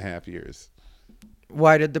 2.5 years.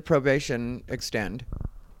 Why did the probation extend?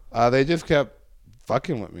 They just kept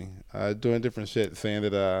fucking with me, doing different shit, saying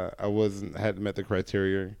that I hadn't met the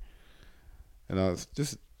criteria, and I was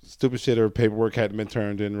just stupid shit, or paperwork hadn't been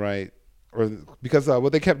turned in right. or because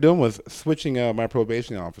what they kept doing was switching my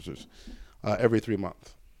probation officers every 3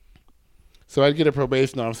 months. So I'd get a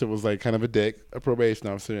probation officer who was like kind of a dick, a probation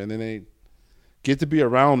officer, and then they get to be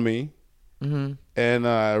around me. Mm-hmm.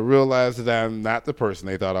 And realized that I'm not the person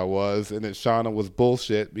they thought I was, and that Shauna was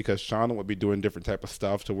bullshit because Shauna would be doing different type of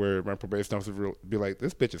stuff to where my probation officer would be like,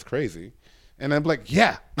 "This bitch is crazy," and I'm like,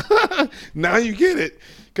 "Yeah, now you get it,"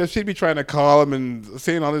 because she'd be trying to call him and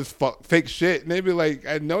saying all this fake shit, and they'd be like,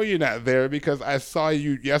 "I know you're not there because I saw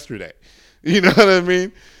you yesterday," you know what I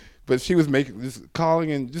mean? But she was just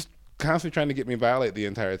calling and just constantly trying to get me violate the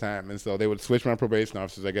entire time, and so they would switch my probation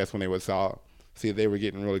officers, I guess, when they would see if they were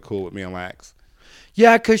getting really cool with me and Lax.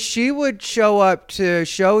 Yeah, because she would show up to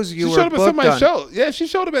shows you She were showed up at some of booked my on. shows. Yeah, she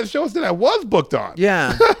showed up at shows that I was booked on.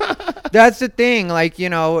 Yeah. That's the thing. Like, you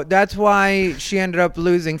know, that's why she ended up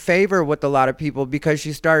losing favor with a lot of people, because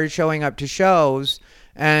she started showing up to shows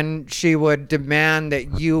and she would demand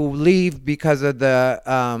that you leave because of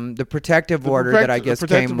the protective order that I guess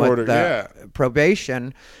came with the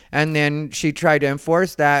probation. And then she tried to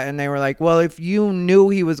enforce that, and they were like, well, if you knew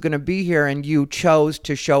he was going to be here and you chose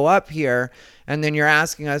to show up here, and then you're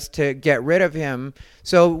asking us to get rid of him.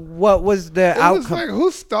 So what was the outcome? It was like,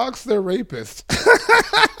 who stalks their rapist?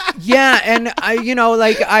 Yeah, and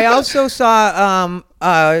I also saw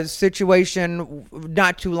a situation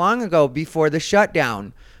not too long ago before the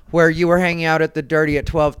shutdown where you were hanging out at the Dirty at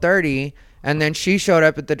 12:30, and then she showed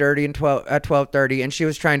up at the Dirty at 12:30, and she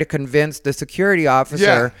was trying to convince the security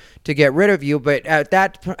officer to get rid of you. But at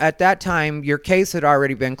that time, your case had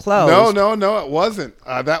already been closed. No, it wasn't.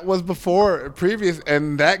 That was before previous,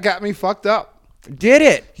 and that got me fucked up. Did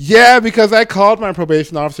it? Yeah, because I called my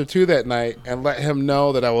probation officer too that night and let him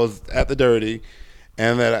know that I was at the Dirty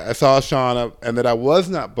and that I saw Shauna and that I was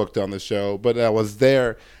not booked on the show, but I was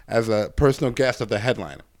there as a personal guest of the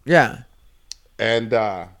headliner. Yeah. And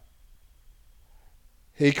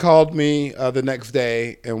he called me the next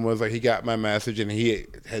day and was like, he got my message, and he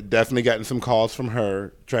had definitely gotten some calls from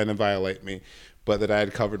her trying to violate me, but that I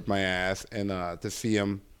had covered my ass, and to see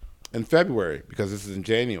him in February because this is in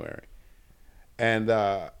January. And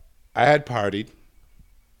I had partied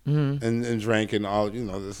and drank and all.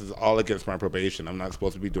 This is all against my probation. I'm not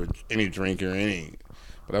supposed to be doing any drinking or any,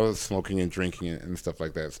 but I was smoking and drinking and stuff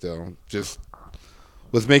like that still. Just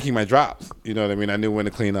was making my drops. You know what I mean? I knew when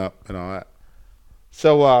to clean up and all that.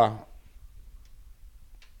 So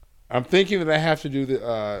I'm thinking that I have to do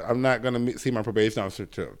I'm not going to see my probation officer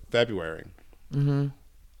till February. Mm-hmm.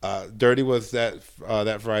 Dirty was that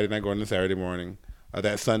Friday night going to Saturday morning.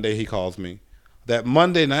 That Sunday he calls me. That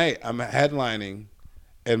Monday night, I'm headlining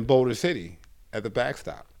in Boulder City at the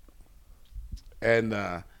Backstop. And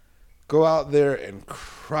go out there and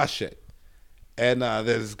crush it. And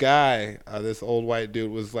this guy, this old white dude,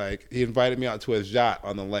 was like, he invited me out to his yacht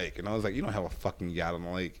on the lake. And I was like, you don't have a fucking yacht on the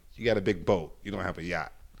lake. You got a big boat. You don't have a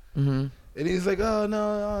yacht. Mm-hmm. And he's like, oh,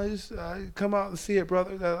 no, just come out and see it,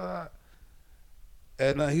 brother. Da, da, da.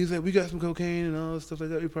 And he's like, we got some cocaine and all this stuff like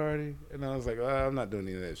that. We party. And I was like, I'm not doing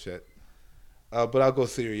any of that shit. But I'll go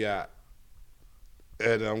see your yacht.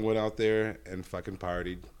 And I went out there and fucking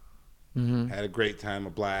partied. Mm-hmm. Had a great time, a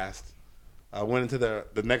blast. I went into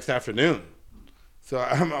the next afternoon. So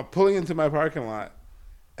I'm pulling into my parking lot,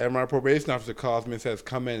 and my probation officer calls me and says,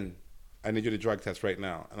 come in. I need you to drug test right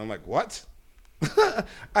now. And I'm like, what?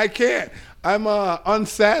 I can't. I'm on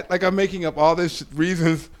set. Like, I'm making up all these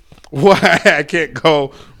reasons why I can't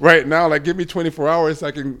go right now. Like, give me 24 hours so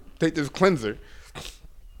I can take this cleanser.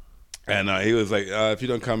 And he was like, if you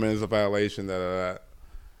don't come in, it's a violation, da, da, da.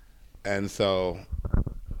 And so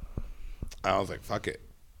I was like, fuck it.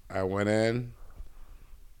 I went in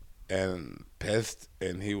and pissed,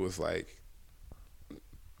 and he was like,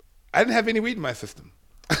 I didn't have any weed in my system.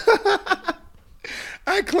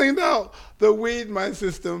 I cleaned out the weed in my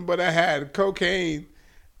system, but I had cocaine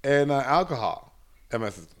and alcohol in my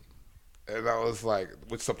system. And I was like,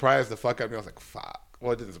 which surprised the fuck out of me. I was like, fuck.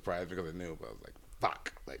 Well, it didn't surprise me because I knew, but I was like,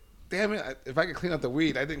 fuck. Like, damn it, if I could clean out the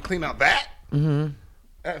weed, I didn't clean out that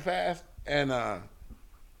that fast. And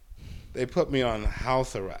they put me on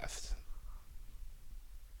house arrest.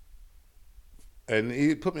 And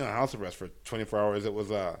he put me on house arrest for 24 hours. It was,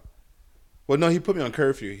 well, no, he put me on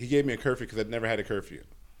curfew. He gave me a curfew because I'd never had a curfew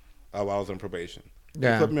while I was on probation.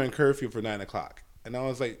 Yeah. He put me on curfew for 9 o'clock. And I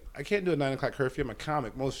was like, I can't do a 9 o'clock curfew. I'm a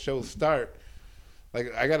comic. Most shows start,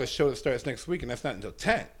 like, I got a show that starts next week, and that's not until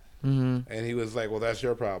 10. Mm-hmm. And he was like, well, that's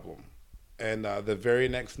your problem. And the very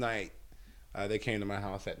next night, they came to my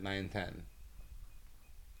house at 9:10.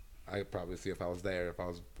 I could probably see if I was there, if I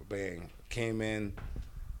was obeying. Came in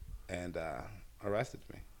and arrested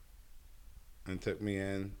me and took me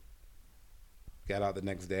in. Got out the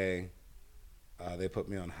next day They put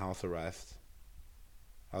me on house arrest.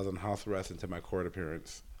 I was on house arrest until my court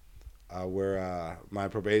appearance, where my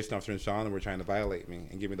probation officer and Sean were trying to violate me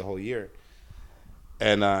and give me the whole year.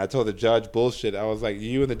 And I told the judge bullshit. I was like,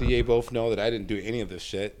 you and the DA both know that I didn't do any of this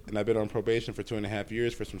shit, and I've been on probation for 2.5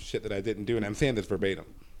 years for some shit that I didn't do, and I'm saying this verbatim.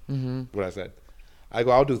 What I said. I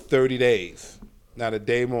go, I'll do 30 days, not a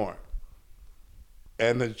day more.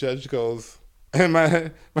 And the judge goes, and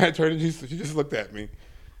my attorney, she just looked at me.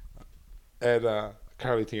 And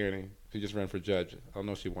Carly Tierney, she just ran for judge. I don't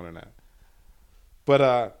know if she won or not.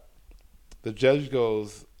 But the judge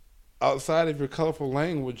goes, outside of your colorful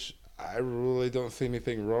language, I really don't see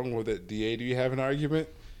anything wrong with it. DA, do you have an argument?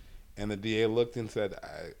 And the DA looked and said,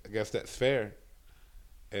 I guess that's fair.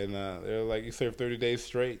 And they're like, you served 30 days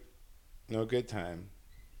straight. No good time.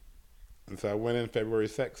 And so I went in February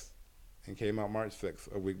 6th and came out March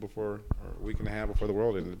 6th, a week and a half before the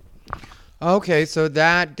world ended. Okay, so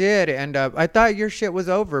that did end up. I thought your shit was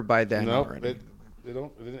over by then. Nope, already. it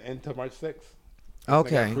didn't end until March 6th.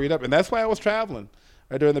 Okay. I got freed up, and that's why I was traveling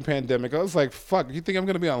during the pandemic. I was like, fuck, you think I'm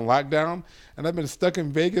going to be on lockdown? And I've been stuck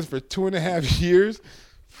in Vegas for 2.5 years?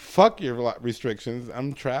 Fuck your restrictions.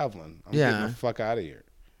 I'm traveling. I'm getting the fuck out of here.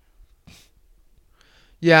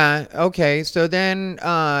 Yeah. Okay. So then,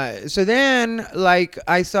 like,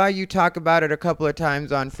 I saw you talk about it a couple of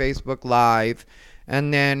times on Facebook Live,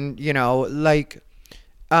 and then, like,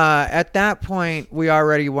 at that point, we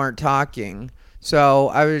already weren't talking. So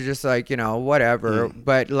I was just like, whatever.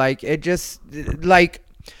 But, like, it just, like,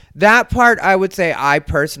 that part I would say I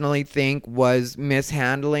personally think was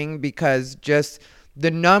mishandling, because just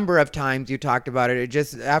the number of times you talked about it, it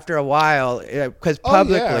just, after a while, because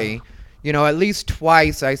publicly, at least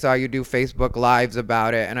twice I saw you do Facebook Lives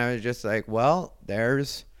about it. And I was just like, well,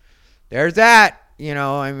 there's that.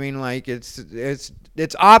 I mean, like,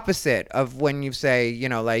 it's opposite of when you say,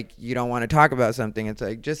 like, you don't want to talk about something. It's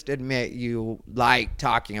like, just admit you like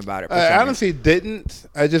talking about it. I honestly didn't.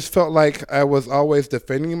 I just felt like I was always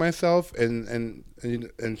defending myself and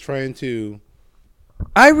trying to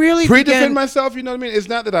I really defend myself. You know what I mean? It's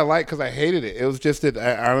not that I because I hated it. It was just that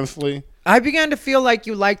I began to feel like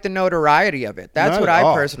you liked the notoriety of it. That's what I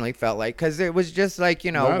personally felt like, because it was just like,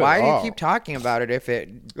 why do you keep talking about it if it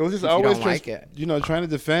was just always just, like it? Trying to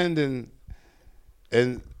defend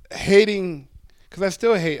and hating, because I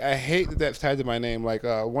still hate. I hate that that's tied to my name. Like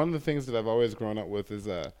one of the things that I've always grown up with is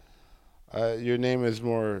your name is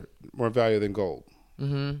more value than gold.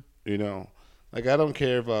 Mm-hmm. Like, I don't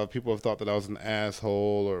care if people have thought that I was an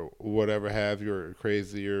asshole or whatever have you, or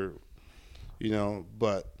crazy, or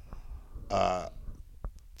but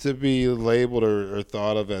to be labeled or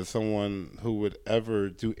thought of as someone who would ever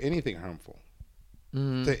do anything harmful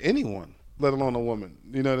to anyone, let alone a woman,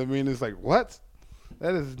 you know what I mean? It's like, what?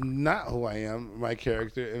 That is not who I am, my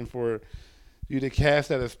character. And for you to cast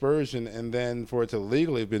that aspersion, and then for it to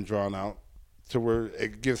legally have been drawn out to where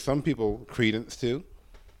it gives some people credence to,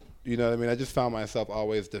 you know what I mean? I just found myself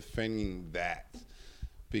always defending that,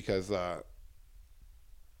 because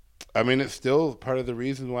it's still part of the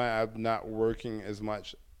reason why I'm not working as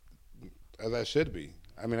much as I should be.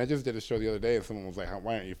 I just did a show the other day, and someone was like,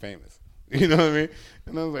 why aren't you famous? You know what I mean?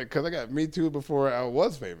 And I was like, because I got Me Too before I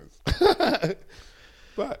was famous.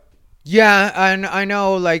 But yeah, and I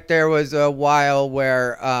know, like, there was a while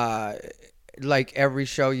where like every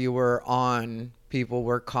show you were on, people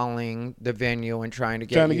were calling the venue and trying to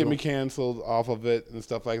get me canceled off of it and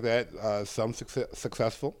stuff like that. Some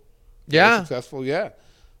successful. Yeah. Successful, yeah.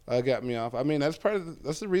 Got me off.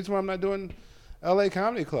 That's the reason why I'm not doing LA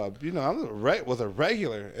Comedy Club. I was a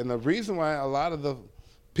regular, and the reason why a lot of the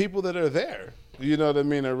people that are there,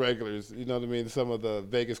 are regulars. You know what I mean? Some of the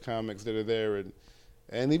Vegas comics that are there,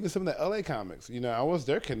 and even some of the LA comics. I was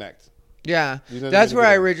their connect. Yeah, that's where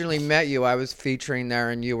I originally met you. I was featuring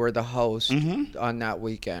there, and you were the host on that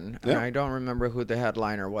weekend. And I don't remember who the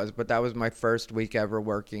headliner was, but that was my first week ever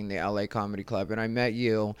working the LA Comedy Club. And I met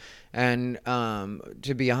you, and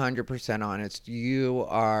to be 100% honest, you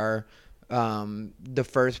are the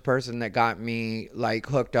first person that got me, like,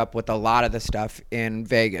 hooked up with a lot of the stuff in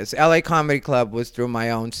Vegas. LA Comedy Club was through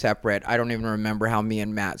my own separate. I don't even remember how me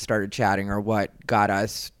and Matt started chatting or what got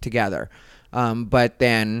us together. But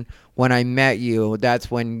then when I met you, that's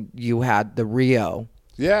when you had the Rio.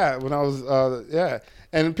 Yeah, when I was,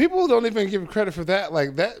 and people don't even give credit for that.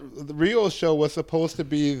 Like, the Rio show was supposed to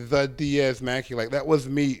be the Diaz Mackey. Like, that was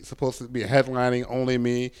me, supposed to be headlining, only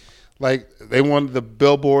me. Like, they wanted the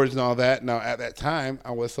billboards and all that. Now, at that time,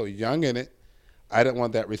 I was so young in it, I didn't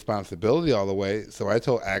want that responsibility all the way. So I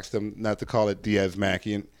asked them not to call it Diaz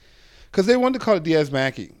Mackey, because they wanted to call it Diaz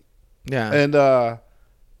Mackey. Yeah.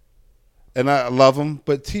 And I love him,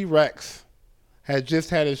 but T-Rex had just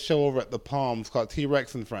had a show over at the Palms called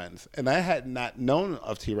T-Rex and Friends, and I had not known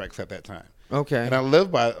of T-Rex at that time. Okay. And I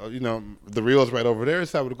lived by, the Rio's right over there,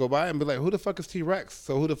 so I would go by and be like, who the fuck is T-Rex?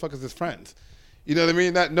 So who the fuck is his friends? You know what I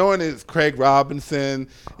mean? Not knowing it's Craig Robinson,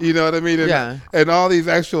 you know what I mean? And all these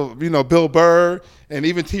actual, Bill Burr, and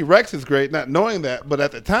even T-Rex is great, not knowing that. But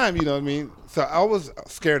at the time, you know what I mean? So I was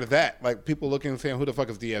scared of that. Like, people looking and saying, who the fuck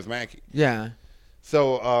is Diaz Mackey? Yeah.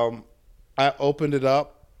 So I opened it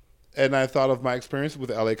up, and I thought of my experience with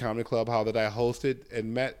the LA Comedy Club, how that I hosted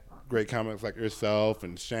and met great comics like yourself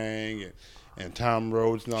and Shang and Tom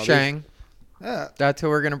Rhodes and all Shang. these. Yeah. That's who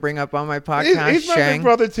we're going to bring up on my podcast. He's my big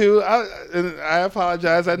brother, too. I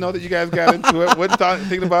apologize. I know that you guys got into it. Wasn't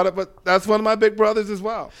thinking about it, but that's one of my big brothers as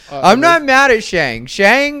well. I'm not mad at Shang.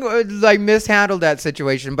 Shang, mishandled that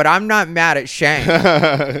situation, but I'm not mad at Shang.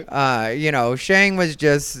 Shang was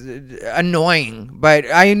just annoying, but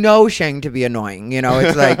I know Shang to be annoying.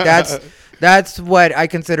 It's like that's what I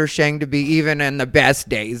consider Shang to be, even in the best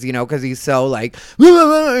days, because he's so like,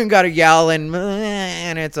 and got to yell,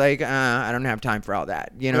 and it's like, I don't have time for all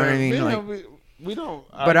that. You know what I mean? We don't.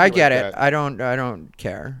 But I get it. I don't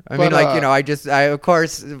care. I mean, of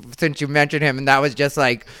course, since you mentioned him, and that was just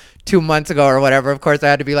like 2 months ago or whatever, of course I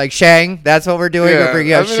had to be like, Shang, that's what we're doing. We're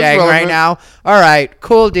bringing up Shang right now. All right,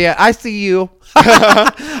 cool deal. I see you.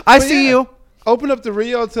 I see you. Open up the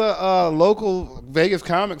Rio to local Vegas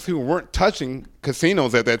comics who weren't touching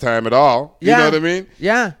casinos at that time at all. You know what I mean?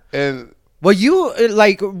 Yeah. And well, you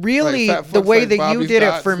really the way that you did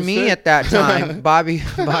it for me at that time, Bobby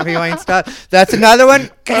Wayne stuff. That's another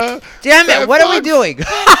one. God damn it! What are we doing?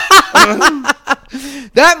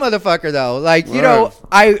 That motherfucker though,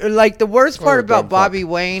 I like the worst part about Bobby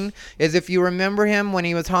Wayne is if you remember him when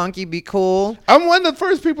he was Honky Be Cool. I'm one of the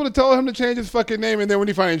first people to tell him to change his fucking name, and then when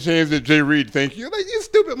he finally changed it, Jay Reed, thank you. Like, you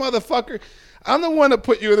stupid motherfucker. I'm the one that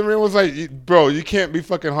put you in the ring. Was like, bro, you can't be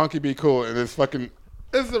fucking Honky Be Cool and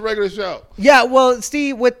this is a regular show. Yeah, well,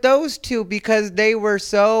 see, with those two, because they were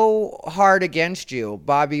so hard against you,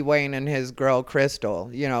 Bobby Wayne and his girl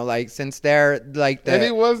Crystal, since they're like and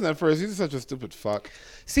he wasn't at first. He's such a stupid fuck.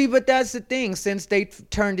 See, but that's the thing. Since they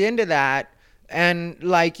turned into that, and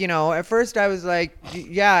at first I was like,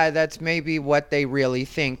 yeah, that's maybe what they really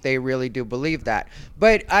think. They really do believe that.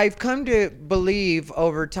 But I've come to believe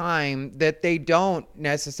over time that they don't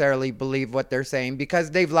necessarily believe what they're saying,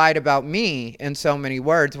 because they've lied about me in so many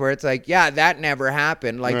words where it's like, yeah, that never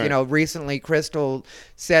happened. Recently Crystal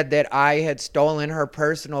said that I had stolen her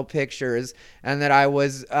personal pictures and that I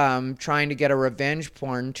was trying to get a revenge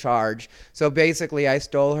porn charge. So basically I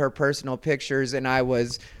stole her personal pictures and I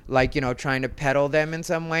was trying to peddle them in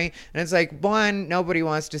some way. And it's like, one, nobody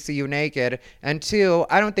wants to see you naked. And two,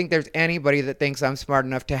 I don't think there's anybody that thinks I'm smart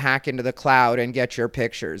enough to hack into the cloud and get your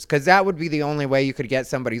pictures. Because that would be the only way you could get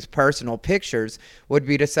somebody's personal pictures, would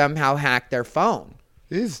be to somehow hack their phone.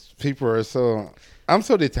 These people are I'm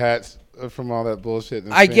so detached from all that bullshit.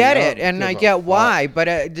 I get it, and I get why. But,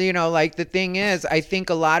 the thing is, I think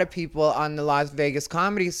a lot of people on the Las Vegas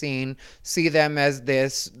comedy scene see them as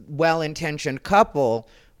this well-intentioned couple,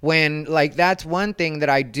 when that's one thing that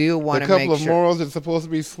I do want to make sure. A couple of morals that's supposed to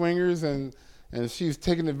be swingers, and she's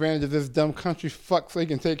taking advantage of this dumb country fuck so he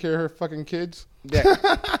can take care of her fucking kids. Yeah.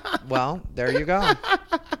 Well, there you go.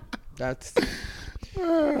 That's.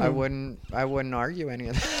 I wouldn't argue any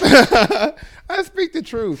of that. I speak the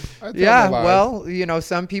truth.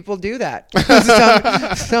 Some people do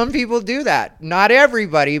that. Some people do that. Not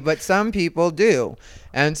everybody, but some people do.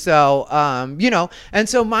 And so, and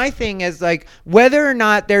so my thing is whether or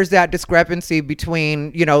not there's that discrepancy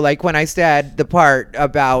between, when I said the part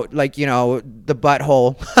about the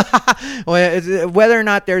butthole, whether or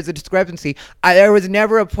not there's a discrepancy, there was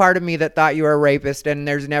never a part of me that thought you were a rapist, and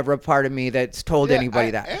there's never a part of me that's told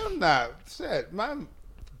anybody that. I am not. Shit, my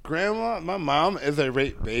mom is a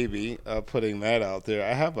rape baby, putting that out there.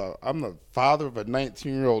 I'm the father of a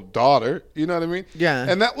 19-year-old daughter. You know what I mean? Yeah.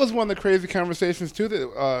 And that was one of the crazy conversations too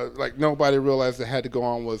that nobody realized that had to go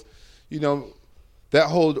on was, that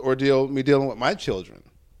whole ordeal, me dealing with my children.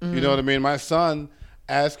 Mm-hmm. You know what I mean? My son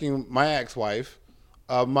asking my ex-wife,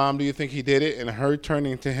 Mom, do you think he did it? And her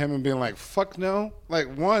turning to him and being like, fuck no.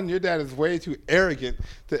 One, your dad is way too arrogant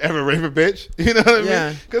to ever rape a bitch. You know what I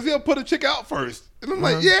mean? Because he'll put a chick out first. And I'm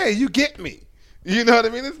like, yeah, you get me. You know what I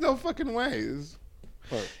mean? There's no fucking way.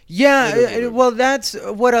 But Yeah, it is what it is. well, that's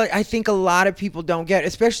what I think a lot of people don't get,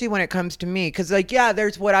 especially when it comes to me. Because, like, yeah,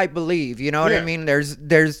 there's what I believe. You know what I Yeah. mean?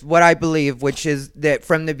 There's what I believe, which is that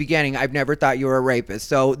from the beginning, I've never thought you were a rapist.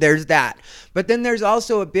 So there's that. But then there's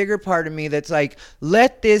also a bigger part of me that's like,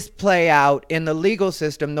 let this play out in the legal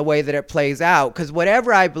system the way that it plays out. Because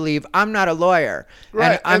whatever I believe, I'm not a lawyer.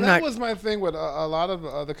 Right, And I'm and that not. was my thing with a lot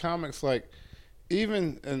of the comics. Like,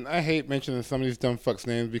 even, and I hate mentioning some of these dumb fucks'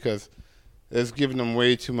 names because it's giving them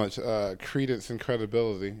way too much credence and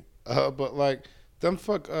credibility. But like, dumb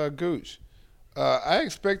fuck Gooch. I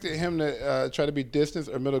expected him to try to be distance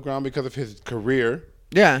or middle ground because of his career.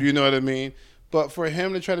 Yeah. You know what I mean? But for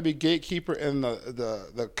him to try to be gatekeeper and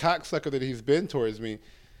the cocksucker that he's been towards me,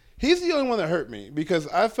 he's the only one that hurt me because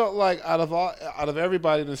I felt like out of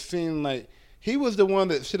everybody in the scene, like, he was the one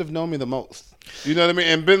that should have known me the most. You know what I mean?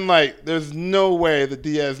 And been like, there's no way the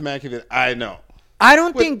Diaz Mackey that I know. I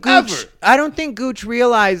don't think Whatever. Gooch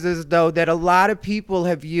realizes though that a lot of people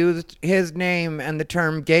have used his name and the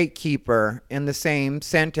term gatekeeper in the same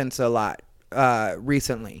sentence a lot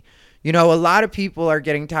recently. You know, a lot of people are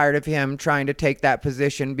getting tired of him trying to take that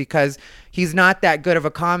position because he's not that good of a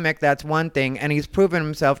comic. That's one thing. And he's proven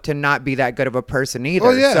himself to not be that good of a person either. Oh,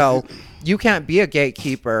 yeah. So you can't be a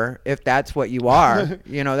gatekeeper if that's what you are.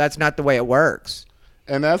 You know, that's not the way it works.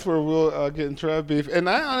 And that's where we'll get into our beef. And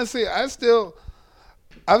I honestly, I've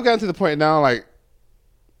gotten to the point now, like,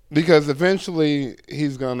 because eventually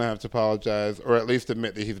he's going to have to apologize or at least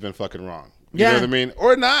admit that he's been fucking wrong. You know what I mean?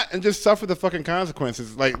 Or not, and just suffer the fucking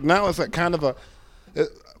consequences. Like, now it's like kind of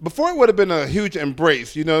before it would have been a huge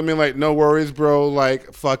embrace, you know what I mean? Like, no worries, bro,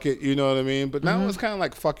 like, fuck it, you know what I mean? But now it's kind of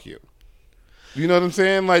like, fuck you. You know what I'm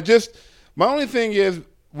saying? Like, just, my only thing is,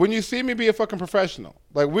 when you see me be a fucking professional,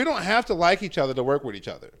 like, we don't have to like each other to work with each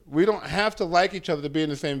other. We don't have to like each other to be in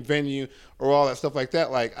the same venue or all that stuff like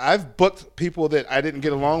that. Like, I've booked people that I didn't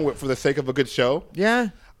get along with for the sake of a good show. Yeah.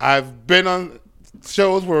 I've been on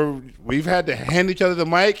shows where we've had to hand each other the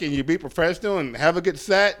mic and you be professional and have a good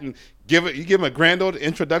set and you give them a grand old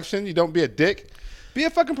introduction. You don't be a dick. Be a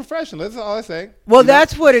fucking professional. That's all I say. Well, You know?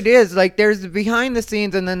 that's what it is. Like, there's the behind the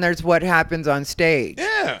scenes and then there's what happens on stage.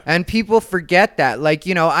 Yeah. And people forget that. Like,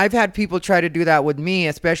 you know, I've had people try to do that with me,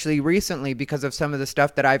 especially recently because of some of the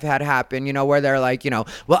stuff that I've had happen, you know, where they're like, you know,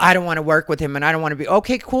 well, I don't want to work with him and I don't want to be,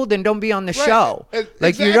 okay, cool, then don't be on the Right. show.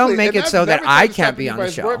 Like, you don't make it so that I can't be on the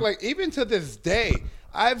show. Like, even to this day,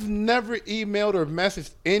 I've never emailed or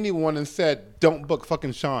messaged anyone and said, don't book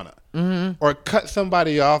fucking Shauna. Mm-hmm. Or cut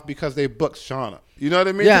somebody off because they booked Shauna. You know what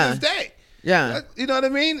I mean? Yeah. To this day. Yeah. You know what I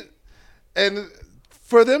mean? And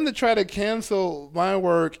for them to try to cancel my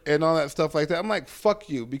work and all that stuff like that, I'm like, fuck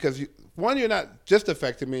you. Because, one, you're not just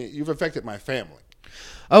affecting me. You've affected my family.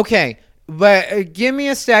 Okay, but give me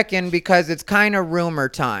a second because it's kind of rumor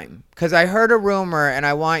time. Because I heard a rumor and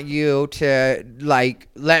I want you to, like,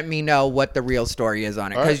 let me know what the real story is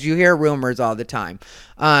on it. All Because right. you hear rumors all the time.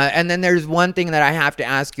 And then there's one thing that I have to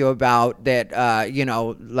ask you about that, you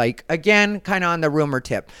know, like, again, kind of on the rumor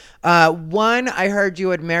tip. One, I heard you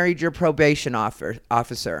had married your probation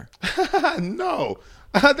officer. No.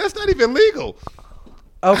 That's not even legal.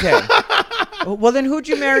 Okay. Well, then who'd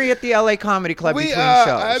you marry at the LA Comedy Club between shows?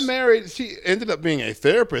 I married, she ended up being a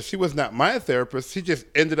therapist. She was not my therapist. She just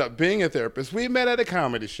ended up being a therapist. We met at a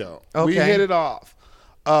comedy show. We Okay. hit it off.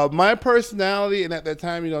 My personality, and at that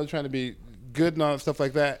time, you know, trying to be good and all that stuff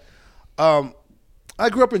like that, I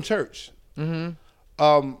grew up in church. Mm-hmm.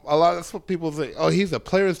 A lot of that's what people say, oh, he's a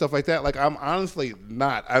player and stuff like that. Like, I'm honestly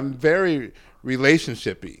not. I'm very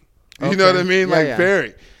relationship-y. You know what I mean? Yeah, like, yeah.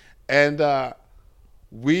 very. And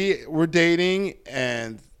we were dating,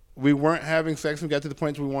 and we weren't having sex. We got to the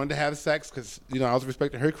point where we wanted to have sex because, you know, I was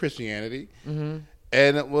respecting her Christianity. Mm-hmm.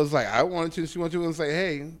 And it was like, I wanted to, she wanted to, and say,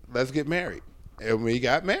 hey, let's get married. And we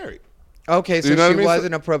got married. Okay, so You know what she I mean?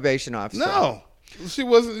 wasn't a probation officer. No, she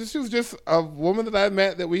wasn't. She was just a woman that I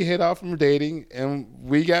met that we hit off from dating, and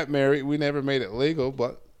we got married. We never made it legal,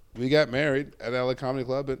 but we got married at LA Comedy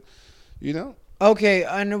Club, and, you know. Okay,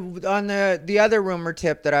 on the other rumor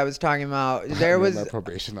tip that I was talking about, there was my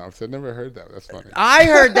probation officer. I never heard that. That's funny. I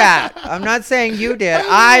heard that. I'm not saying you did.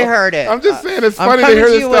 I heard it. I'm just saying it's I'm funny to coming hear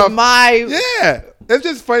to this you stuff. with my Yeah, it's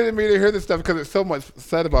just funny to me to hear this stuff because it's so much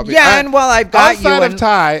said about me. Yeah, and while I've got you outside of and-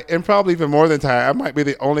 Ty, and probably even more than Ty, I might be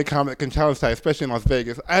the only comic that can challenge Ty, especially in Las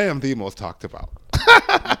Vegas. I am the most talked about,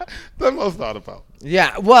 the most thought about.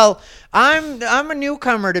 Yeah, well, I'm a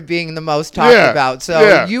newcomer to being the most talked Yeah, about, so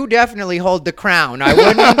yeah. you definitely hold the crown. I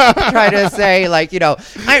wouldn't try to say, like, you know,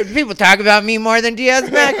 people talk about me more than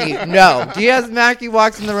Diaz Mackey. No, Diaz Mackey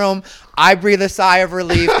walks in the room, I breathe a sigh of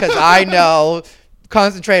relief because I know,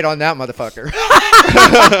 concentrate on that motherfucker.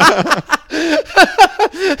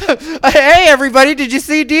 Hey, everybody, did you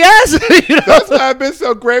see Diaz? You know? That's why I've been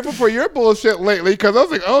so grateful for your bullshit lately, because I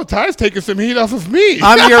was like, oh, Ty's taking some heat off of me.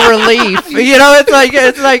 I'm your relief. You know,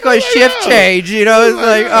 it's like a shift change. You know, it's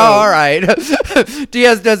like, oh, all right.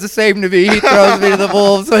 Diaz does the same to me. He throws me to the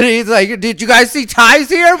wolves, and he's like, "Did you guys see Ty's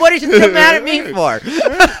here? What did you get mad at me for?"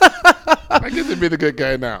 I get to be the good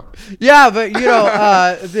guy now. Yeah, but you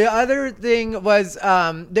know, the other thing was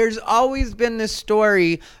there's always been this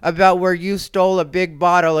story about where you stole a big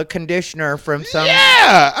bottle of conditioner from some.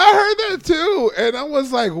 Yeah, I heard that too, and I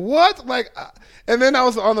was like, "What?" Like, and then I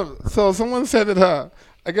was on the. So someone said that.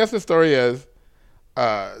 I guess the story is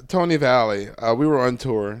Tony Valley. We were on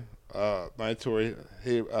tour. My tour.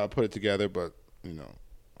 He put it together, but you know,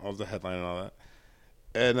 I was the headline and all that.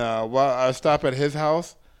 And while I stopped at his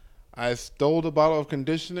house, I stole the bottle of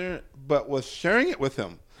conditioner, but was sharing it with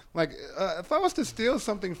him. Like, if I was to steal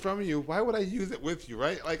something from you, why would I use it with you,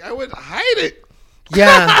 right? Like, I would hide it.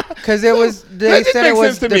 Yeah, because it was. They said it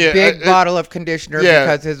was the me. big bottle of conditioner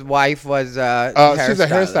because his wife was she's a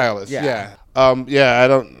hairstylist. Yeah. I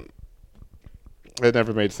don't. It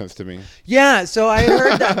never made sense to me. Yeah, so I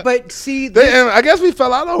heard that, but see, and I guess we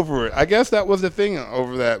fell out over it. I guess that was the thing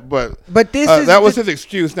over that, but this that was his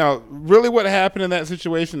excuse. Now, really, what happened in that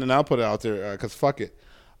situation, and I'll put it out there because fuck it.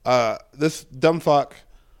 This dumb fuck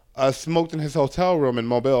smoked in his hotel room in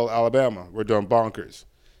Mobile, Alabama. We're doing bonkers,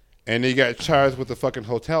 and he got charged with the fucking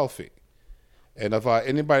hotel fee. And if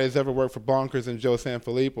anybody's ever worked for Bonkers and Joe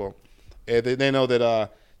Sanfilippo, they know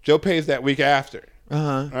that Joe pays that week after.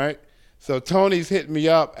 All right. So Tony's hitting me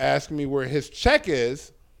up, asking me where his check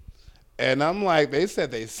is, and I'm like, they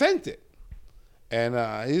said they sent it. And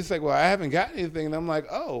he's like, well, I haven't got anything. And I'm like,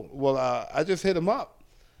 oh, well, I just hit him up.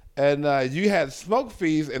 And you had smoke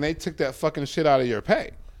fees, and they took that fucking shit out of your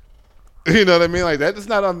pay. You know what I mean? Like, that's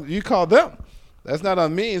not on, you called them. That's not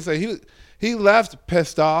on me. And so he left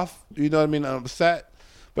pissed off, you know what I mean, upset.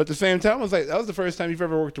 But at the same time, I was like, that was the first time you've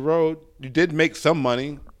ever worked the road. You did make some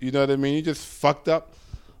money, you know what I mean? You just fucked up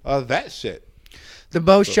that shit. The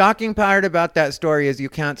most shocking part about that story is you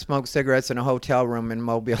can't smoke cigarettes in a hotel room in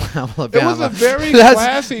Mobile, Alabama. It was a very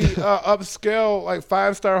classy, upscale, like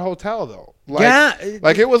 5-star hotel, though. Like, yeah,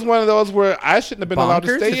 like it was one of those where I shouldn't have been allowed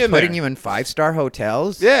to stay in there. Putting you in 5-star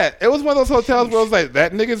hotels. Yeah, it was one of those hotels where I was like,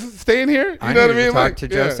 that nigga's staying here. You know what I mean? Talk to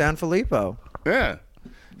Joe Sanfilippo. Yeah.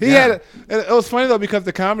 He had. And it was funny though because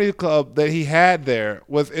the comedy club that he had there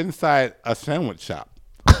was inside a sandwich shop.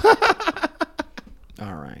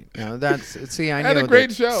 All right. See, I had knew a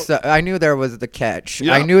great show. So I knew there was the catch.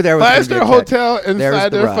 Yeah. I knew there was 5-star hotel inside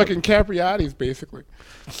their rub. fucking Capriati's, basically.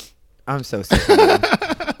 I'm so sick of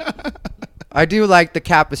that. I do like the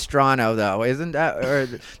Capistrano though, isn't that or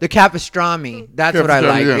the Capistrami? That's what I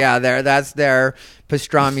like. Yeah, that's their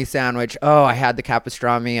pastrami sandwich. Oh, I had the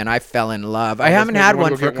Capistrami and I fell in love. I haven't had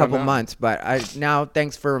one for a couple months, but now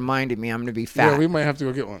thanks for reminding me. I'm gonna be fat. Yeah, we might have to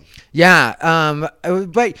go get one. Yeah,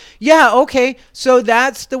 but yeah, okay. So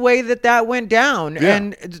that's the way that went down. Yeah.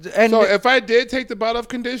 And so if I did take the bottle of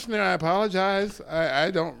conditioner, I apologize.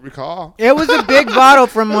 I don't recall. It was a big bottle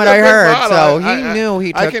from what I heard. Bottle. So he knew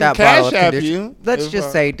he took that bottle of conditioner. Let's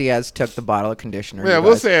just say Diaz took the bottle of conditioner. Yeah,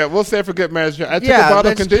 we'll say it. We'll say it for good measure. I took a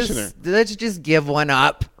bottle of conditioner. Let's just give one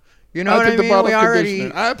up. You know what I mean? I took the bottle of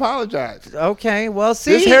conditioner. I apologize. Okay, well,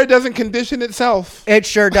 see. This hair doesn't condition itself. It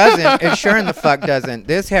sure doesn't. It sure in the fuck doesn't.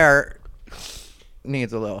 This hair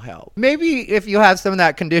needs a little help. Maybe if you have some of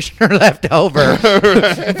that conditioner left over,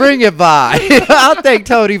 bring it by. I'll take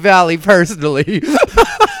Tony Valley personally.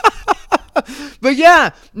 But yeah,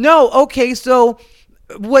 no, okay, so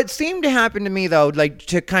what seemed to happen to me, though, like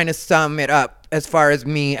to kind of sum it up as far as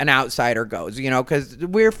me, an outsider, goes, you know, because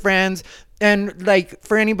we're friends. And like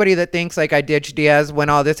for anybody that thinks like I ditched Diaz when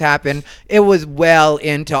all this happened, it was well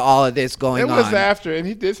into all of this going on. It was after, and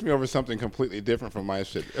he ditched me over something completely different from my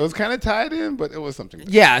shit. It was kind of tied in, but it was something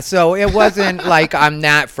different. Yeah, so it wasn't like I'm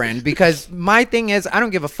that friend, because my thing is I don't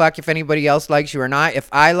give a fuck if anybody else likes you or not. If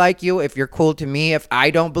I like you, if you're cool to me, if I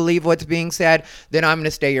don't believe what's being said, then I'm going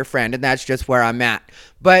to stay your friend, and that's just where I'm at.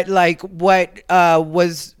 But like what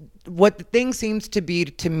the thing seems to be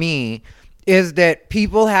to me is that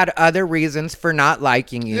people had other reasons for not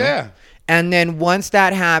liking you. Yeah. And then once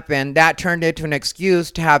that happened, that turned into an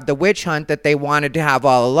excuse to have the witch hunt that they wanted to have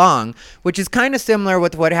all along, which is kind of similar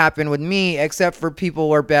with what happened with me, except for people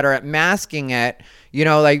were better at masking it. You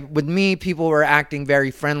know, like with me, people were acting very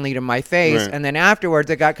friendly to my face. Right. And then afterwards,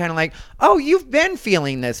 it got kind of like, oh, you've been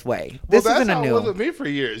feeling this way. This isn't a new. It was with me for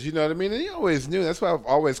years. You know what I mean? And you always knew. That's why I've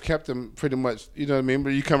always kept him pretty much, you know what I mean?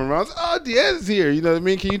 But you come around, oh, Diaz is here. You know what I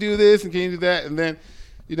mean? Can you do this and can you do that? And then,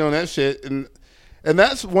 you know, that shit. And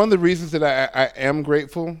that's one of the reasons that I am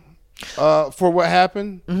grateful. for what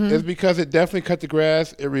happened is because it definitely cut the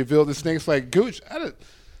grass. It revealed the snakes. Like Gooch, I'd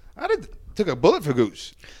have took a bullet for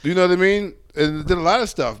Gooch. Do you know what I mean? And did a lot of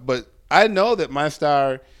stuff. But I know that my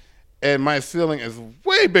star and my ceiling is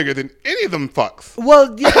way bigger than any of them fucks.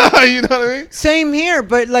 Well, yeah, you know what I mean? same here.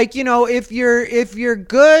 But like, you know, if you're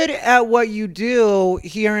good at what you do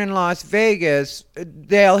here in Las Vegas,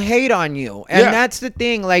 they'll hate on you, and that's the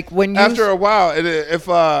thing. Like when you after a while,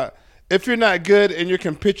 if you're not good and you're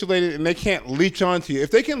capitulated and they can't leech onto you,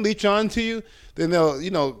 if they can leech onto you, then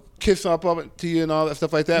they'll kiss up to you and all that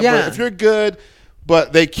stuff like that. Yeah. But if you're good,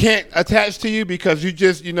 but they can't attach to you because you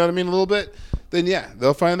just, you know what I mean, a little bit, then yeah,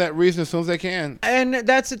 they'll find that reason as soon as they can. And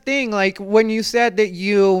that's the thing, like when you said that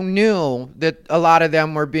you knew that a lot of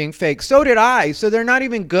them were being fake, so did I. So they're not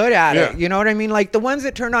even good at it. You know what I mean? Like the ones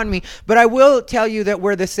that turned on me. But I will tell you that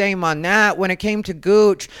we're the same on that. When it came to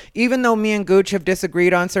Gooch, even though me and Gooch have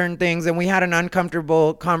disagreed on certain things, and we had an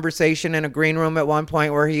uncomfortable conversation in a green room at one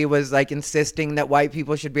point where he was like insisting that white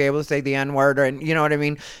people should be able to say the N-word, and you know what I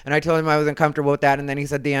mean? And I told him I was uncomfortable with that, and then he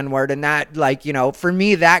said the N-word, and that, like, you know, for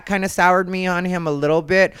me, that kind of soured me on him a little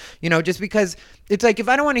bit, you know, just because it's like, if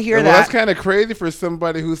I don't want to hear that. That's kind of crazy for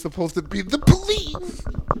somebody who's supposed to be the police.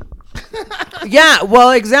 Yeah,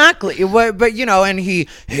 well, exactly. But you know, and he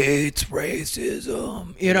hates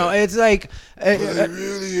racism. You know, it's like I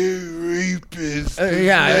really hate rapists.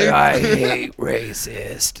 I hate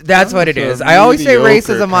racist. That's what it is. I always say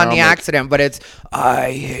racism on the accident, but it's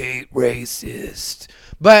I hate racist.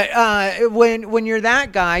 But when you're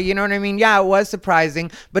that guy, you know what I mean? Yeah, it was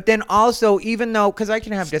surprising. But then also, even though, because I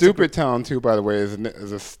can have Stupid Town, too, by the way, is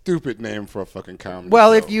a stupid name for a fucking comedy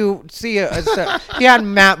Well, show. if you see he had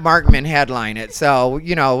Matt Markman headline it. So,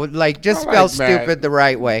 you know, like, just spell stupid the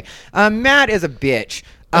right way. Matt is a bitch.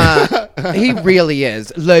 He really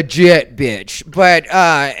is. Legit bitch. But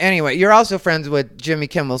anyway, you're also friends with Jimmy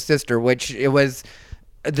Kimmel's sister, which it was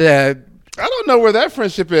I don't know where that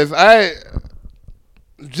friendship is.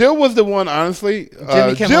 Jill was the one, honestly.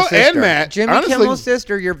 Jimmy Kimmel's Jill sister. and Matt. Jimmy honestly, Kimmel's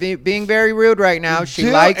sister. You're being very rude right now. She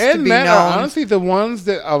Jill likes and to be Matt known. Are honestly the ones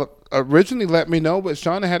that originally let me know what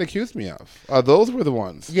Shauna had accused me of. Those were the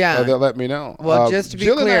ones. Yeah. That let me know. Well, just to be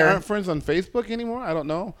Jill clear, and I aren't friends on Facebook anymore. I don't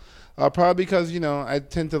know. Probably because, you know, I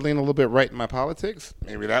tend to lean a little bit right in my politics.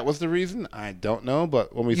 Maybe that was the reason. I don't know.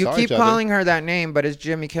 But when we saw each other, you keep calling her that name, but it's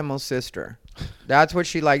Jimmy Kimmel's sister. That's what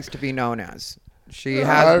she likes to be known as. She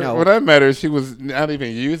has no. When I met her, she was not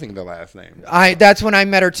even using the last name. That's when I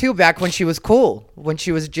met her too, back when she was cool, when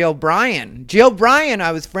she was Jill Bryan. Jill Bryan,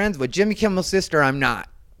 I was friends with. Jimmy Kimmel's sister, I'm not.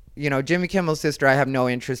 You know, Jimmy Kimmel's sister, I have no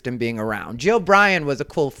interest in being around. Jill Bryan was a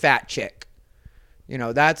cool fat chick. You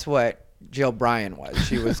know, that's what Jill Bryan was.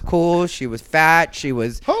 She was cool. She was fat. She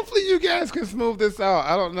was. Hopefully, you guys can smooth this out.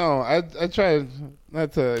 I don't know. I try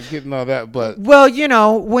not to get in all that, but well, you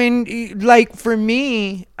know, when, like, for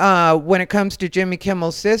me, when it comes to Jimmy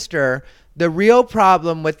Kimmel's sister, the real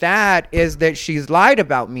problem with that is that she's lied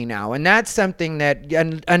about me now, and that's something that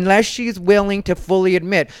unless she's willing to fully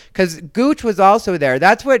admit, because Gooch was also there.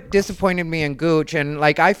 That's what disappointed me in Gooch, and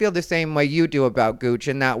like, I feel the same way you do about Gooch,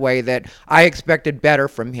 in that way that I expected better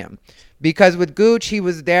from him. Because with Gooch, he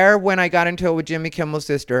was there when I got into it with Jimmy Kimmel's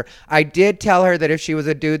sister. I did tell her that if she was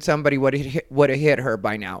a dude, somebody would have hit her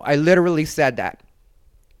by now. I literally said that.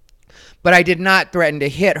 But I did not threaten to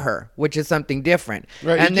hit her, which is something different.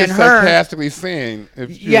 Right, and you're then just her sarcastically saying,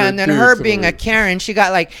 and then her being a Karen, she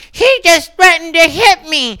got like, he just threatened to hit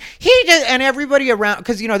me. And everybody around,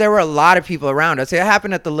 because, you know, there were a lot of people around us. It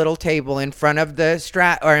happened at the little table in front of the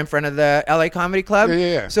in front of the LA Comedy Club.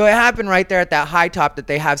 Yeah. So it happened right there at that high top that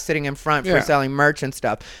they have sitting in front for selling merch and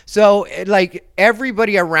stuff. So like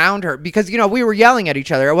everybody around her, because, you know, we were yelling at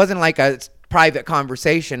each other. It wasn't like a private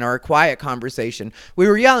conversation or a quiet conversation. We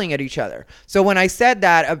were yelling at each other. So when I said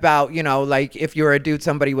that about, you know, like, if you were a dude,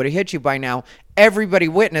 somebody would have hit you by now, everybody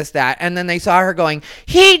witnessed that. And then they saw her going,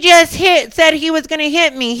 he just said he was going to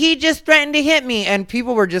hit me. He just threatened to hit me. And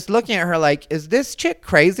people were just looking at her like, is this chick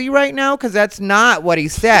crazy right now? Because that's not what he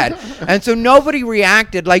said. And so nobody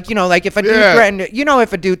reacted. Like, you know, like if a dude threatened, you know,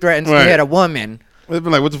 if a dude threatens to hit a woman, they've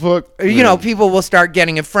been like, what the fuck? You know, people will start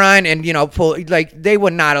getting in front and, you know, pull, like, they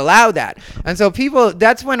would not allow that. And so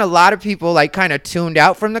that's when a lot of people, like, kind of tuned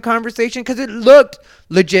out from the conversation, because it looked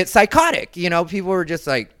legit psychotic. You know, people were just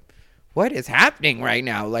like, what is happening right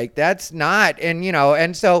now? Like, that's not, and, you know,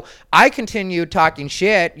 and so I continued talking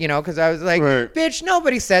shit, you know, because I was like, bitch,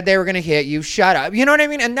 nobody said they were going to hit you. Shut up. You know what I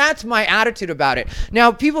mean? And that's my attitude about it.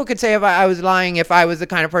 Now, people could say if I was lying, if I was the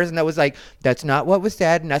kind of person that was like, that's not what was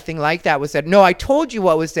said. Nothing like that was said. No, I told you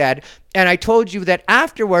what was said. And I told you that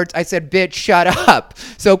afterwards I said, bitch, shut up.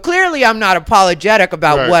 So clearly I'm not apologetic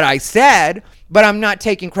about what I said. but I'm not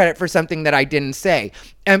taking credit for something that I didn't say.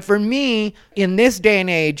 And for me, in this day and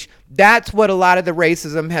age, that's what a lot of the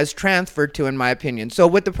racism has transferred to, in my opinion. So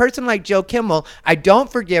with a person like Jill Kimmel, I don't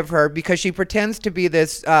forgive her because she pretends to be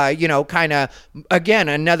this, kind of, again,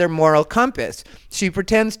 another moral compass. She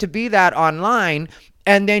pretends to be that online,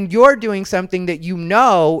 and then you're doing something that you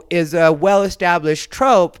know is a well-established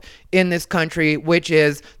trope in this country, which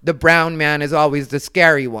is the brown man is always the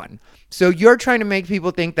scary one. So you're trying to make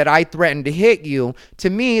people think that I threatened to hit you. To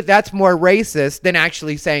me, that's more racist than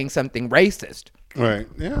actually saying something racist. Right.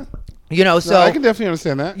 Yeah. So I can definitely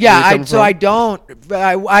understand that. Yeah,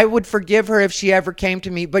 I would forgive her if she ever came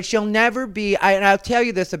to me, but she'll never be, and I'll tell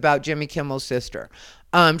you this about Jimmy Kimmel's sister.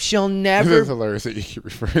 She'll never. It's hilarious that you keep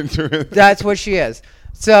referring to it. That's what she is.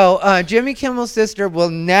 So Jimmy Kimmel's sister will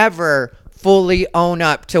never fully own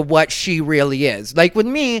up to what she really is. Like with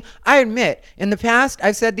me, I admit, in the past,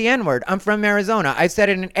 I've said the N-word. I'm from Arizona. I've said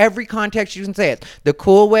it in every context you can say it. The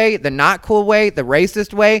cool way, the not cool way, the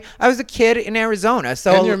racist way. I was a kid in Arizona.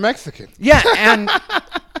 So, and you're Mexican. Yeah, and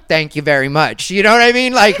thank you very much. You know what I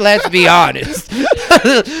mean? Like, let's be honest.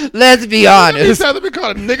 Let's be honest. You sound to be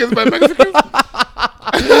called niggas by Mexicans?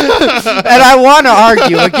 And I want to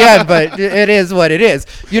argue again, but it is what it is.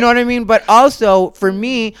 You know what I mean? But also, for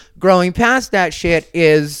me, growing past that shit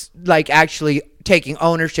is like actually taking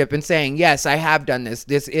ownership and saying, yes, I have done this.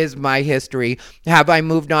 This is my history. Have I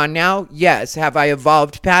moved on now? Yes. Have I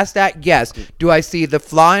evolved past that? Yes. Do I see the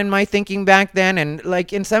flaw in my thinking back then? And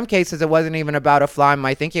like in some cases, it wasn't even about a flaw in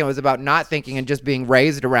my thinking. It was about not thinking and just being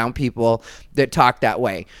raised around people that talk that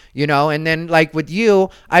way, And then like with you,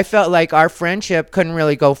 I felt like our friendship couldn't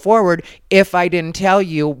really go forward if I didn't tell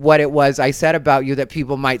you what it was I said about you that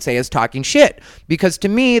people might say is talking shit. Because to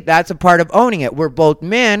me, that's a part of owning it. We're both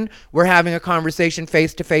men. We're having a conversation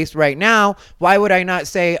face to face right now. Why would I not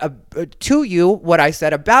say to you what I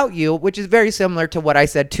said about you, which is very similar to what I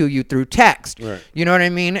said to you through text? Right. You know what I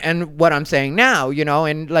mean? And what I'm saying now,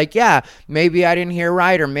 and like, yeah, maybe I didn't hear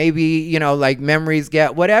right, or maybe, like memories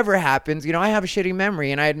get, whatever happens, I have a shitty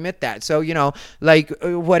memory and I admit that. So,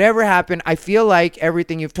 whatever happened, I feel like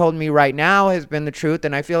everything you've told me right now has been the truth.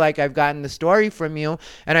 And I feel like I've gotten the story from you,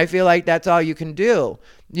 and I feel like that's all you can do.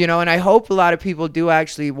 And I hope a lot of people do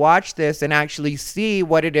actually watch this and actually see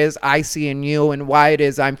what it is I see in you and why it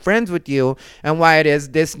is I'm friends with you and why it is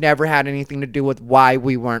this never had anything to do with why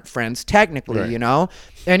we weren't friends technically, Right.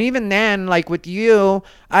 And even then, like with you,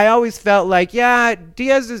 I always felt like, yeah,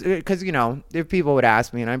 Diaz is, because, if people would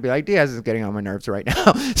ask me and I'd be like, Diaz is getting on my nerves right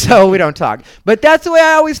now. So we don't talk. But that's the way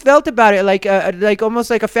I always felt about it, like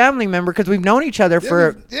almost like a family member, because we've known each other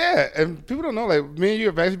for. Yeah, and people don't know, like me and you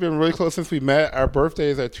have actually been really close since we met. Our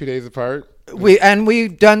birthdays are 2 days apart.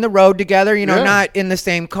 We've done the road together, Yeah. not in the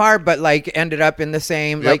same car, but like ended up in the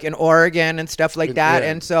same, Yep. like in Oregon and stuff like that. Yeah.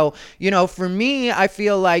 And so, for me, I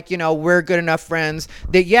feel like, we're good enough friends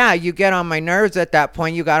that, yeah, you get on my nerves at that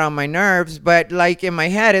point. You got on my nerves. But like in my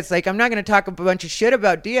head, it's like, I'm not going to talk a bunch of shit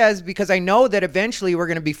about Diaz because I know that eventually we're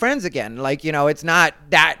going to be friends again. Like, it's not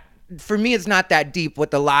that. For me, it's not that deep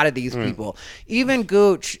with a lot of these people. Even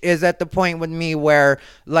Gooch is at the point with me where,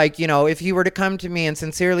 like, if he were to come to me and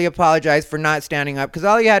sincerely apologize for not standing up, because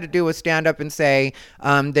all he had to do was stand up and say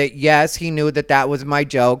that, yes, he knew that was my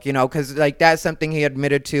joke, because, like, that's something he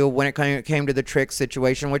admitted to when it came to the Trix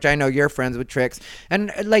situation, which I know you're friends with Trix. And,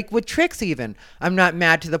 like, with Trix even, I'm not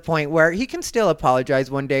mad to the point where he can still apologize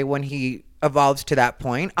one day when he evolves to that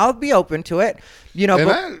point. I'll be open to it,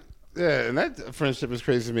 And that friendship is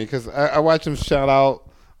crazy to me because I watch him shout out.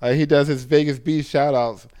 He does his Vegas Beach shout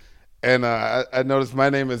outs. And I noticed my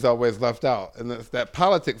name is always left out. And it's that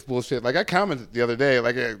politics bullshit. Like I commented the other day,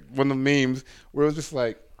 like one of the memes where it was just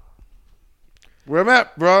like, where I'm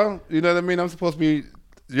at, bro. You know what I mean? I'm supposed to be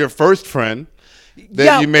your first friend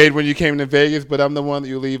that you made when you came to Vegas, but I'm the one that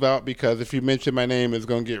you leave out because if you mention my name, it's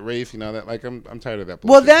going to get race. That like I'm tired of that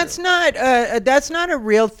bullshit. Well, that's not a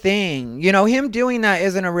real thing. Him doing that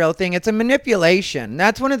isn't a real thing. It's a manipulation.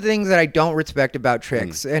 That's one of the things that I don't respect about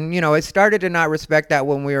Trix. And I started to not respect that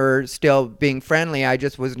when we were still being friendly. I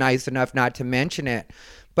just was nice enough not to mention it.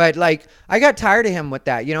 But like I got tired of him with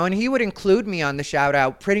that, and he would include me on the shout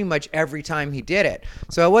out pretty much every time he did it.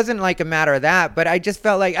 So it wasn't like a matter of that, but I just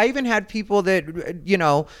felt like I even had people that,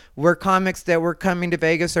 were comics that were coming to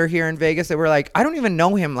Vegas or here in Vegas that were like, I don't even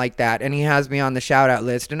know him like that. And he has me on the shout out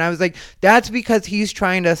list. And I was like, that's because he's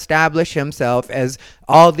trying to establish himself as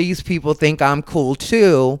all these people think I'm cool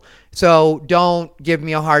too. So don't give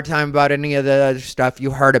me a hard time about any of the other stuff you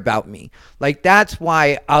heard about me. Like that's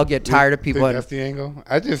why I'll get tired of people. That's the angle.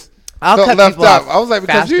 I'll felt cut left people out. off I was like,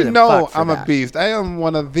 because faster than fuck for I'm a that. beast. I am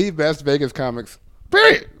one of the best Vegas comics.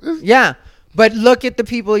 Period. Yeah. But look at the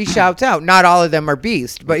people he shouts out. Not all of them are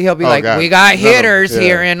beast, but he'll be like, God. we got hitters Yeah.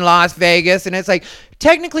 here in Las Vegas. And it's like,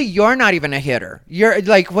 technically, you're not even a hitter. You're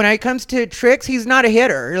like, when it comes to Tricks, he's not a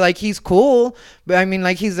hitter. Like, he's cool, but I mean,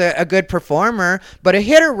 like, he's a good performer. But a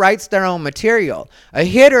hitter writes their own material. A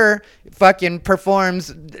hitter fucking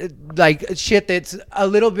performs like shit that's a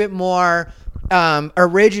little bit more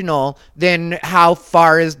original than how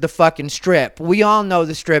far is the fucking Strip. We all know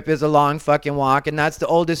the Strip is a long fucking walk, and that's the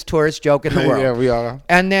oldest tourist joke in the world. Yeah, we are.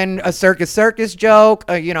 And then a circus joke,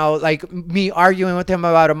 you know, like me arguing with him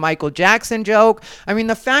about a Michael Jackson joke. I mean,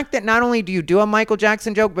 the fact that not only do you do a Michael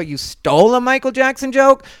Jackson joke, but you stole a Michael Jackson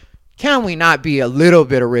joke, can we not be a little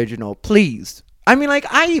bit original, please? I mean,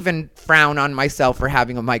 like, I even frown on myself for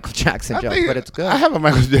having a Michael Jackson joke, but it's good. I have a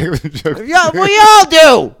Michael Jackson joke. Yeah, we all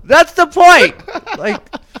do. That's the point. Like,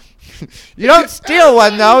 you don't steal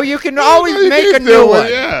one, though. You can always You make a can new steal one.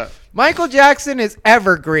 Yeah. Michael Jackson is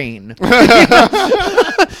evergreen.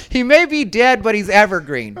 He may be dead, but he's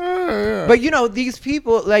evergreen. But, you know, these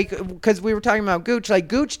people, like, because we were talking about Gooch, like,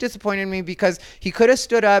 Gooch disappointed me because he could have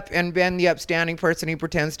stood up and been the upstanding person he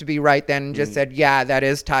pretends to be right then and just said, yeah, that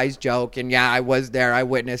is Ty's joke. And yeah, I was there. I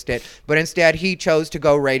witnessed it. But instead, he chose to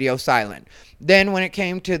go radio silent. Then when it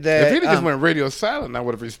came to the... If he just went radio silent, I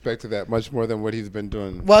would have respected that much more than what he's been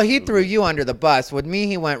doing. Well, he threw you under the bus. With me,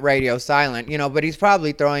 he went radio silent, you know, but he's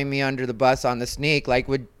probably throwing me under the bus on the sneak. Like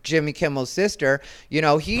with Jimmy Kimmel's sister, you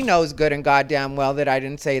know, he knows good and goddamn well that I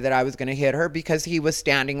didn't say that I was going to hit her because he was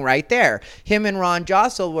standing right there. Him and Ron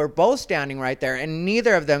Jossel were both standing right there, and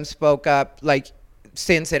neither of them spoke up, like,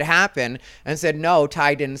 since it happened and said, no,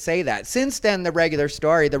 Ty didn't say that. Since then, the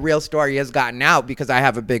real story has gotten out because I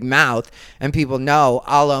have a big mouth and people know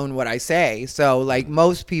I'll own what I say. So, like,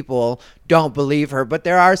 most people don't believe her, but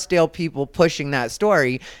there are still people pushing that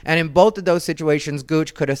story. And in both of those situations,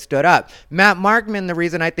 Gooch could have stood up. Matt Markman, the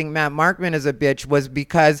reason I think Matt Markman is a bitch was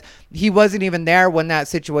because he wasn't even there when that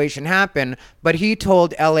situation happened, but he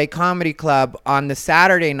told LA Comedy Club on the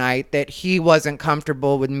Saturday night that he wasn't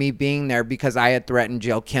comfortable with me being there because I had threatened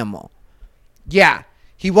Jill Kimmel. Yeah,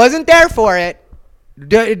 he wasn't there for it.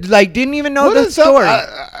 Didn't even know the story.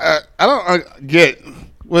 I don't get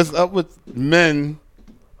what's up with men.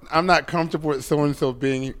 I'm not comfortable with so-and-so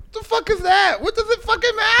being... The fuck is that? What does it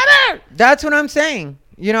fucking matter? That's what I'm saying.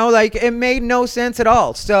 You know, like, it made no sense at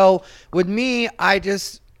all. So, with me, I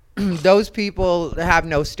just... those people have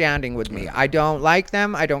no standing with me. I don't like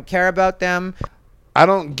them. I don't care about them. I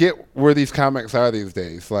don't get where these comics are these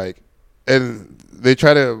days. Like, and they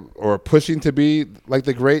try to... Or pushing to be like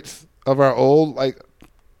the greats of our old... Like,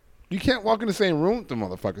 you can't walk in the same room with the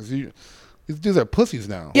motherfuckers. These dudes are pussies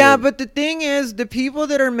now. Yeah, but the thing is, the people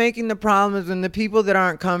that are making the problems and the people that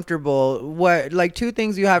aren't comfortable, two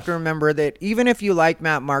things you have to remember: that even if you like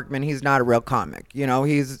Matt Markman, he's not a real comic. You know,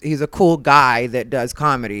 he's a cool guy that does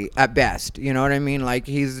comedy at best. You know what I mean? Like,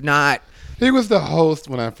 he's not... He was the host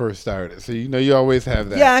when I first started, so you know you always have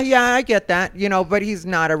that. Yeah, I get that, you know, but he's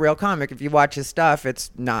not a real comic. If you watch his stuff, it's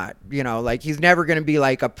not, you know, like, he's never going to be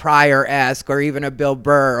like a Pryor-esque or even a Bill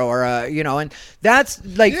Burr or a, you know, and that's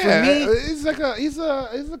like, for me, he's like he's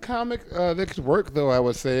a comic that could work though, I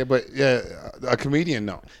would say, but yeah, a comedian,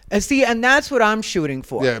 no. And that's what I'm shooting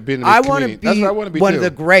for. Yeah, being a I want to comedian. That's what I wanna be one too. of the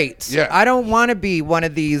greats. Yeah. I don't want to be one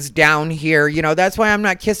of these down here, you know. That's why I'm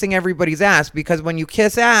not kissing everybody's ass, because when you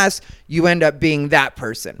kiss ass, you end up being that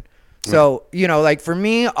person. So, you know, like, for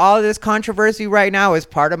me, all of this controversy right now is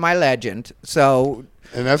part of my legend. So,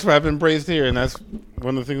 and that's what I've embraced here, and that's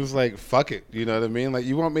one of the things, like, fuck it, you know what I mean? Like,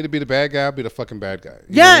 you want me to be the bad guy, I'll be the fucking bad guy.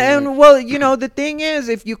 yeah, and well, you know, the thing is,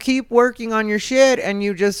 if you keep working on your shit and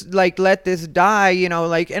you just, like, let this die, you know,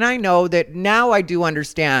 like, and I know that now I do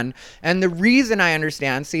understand, and the reason I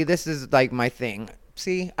understand, see, this is, like, my thing.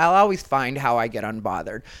 See, I'll always find how I get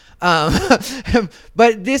unbothered.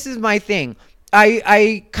 But this is my thing.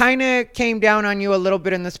 I kind of came down on you a little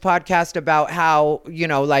bit in this podcast about how, you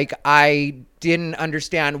know, like, I didn't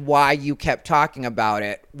understand why you kept talking about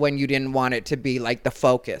it when you didn't want it to be, like, the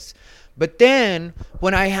focus. But then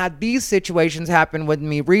when I had these situations happen with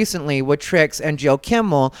me recently with Tricks and Jill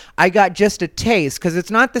Kimmel, I got just a taste, because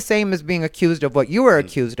it's not the same as being accused of what you were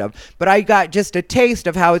accused of, but I got just a taste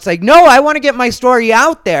of how it's like, no, I want to get my story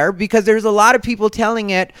out there because there's a lot of people telling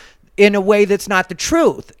it in a way that's not the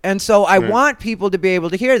truth. And so I want people to be able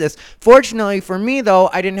to hear this. Fortunately for me, though,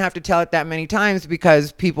 I didn't have to tell it that many times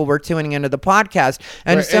because people were tuning into the podcast.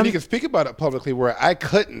 And, and you can speak about it publicly where I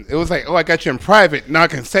couldn't. It was like, oh, I got you in private, now I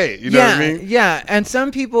can say it. You know what I mean? Yeah. And some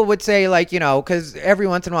people would say, like, you know, because every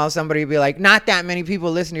once in a while somebody would be like, not that many people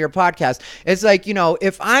listen to your podcast. It's like, you know,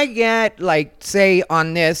 if I get, like, say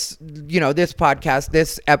on this, you know, this podcast,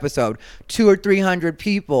 this episode, 200 or 300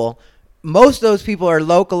 people, most of those people are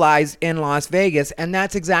localized in Las Vegas, and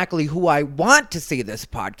that's exactly who I want to see this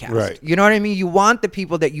podcast. Right. You know what I mean? You want the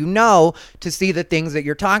people that you know to see the things that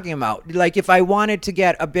you're talking about. Like if I wanted to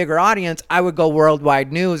get a bigger audience, I would go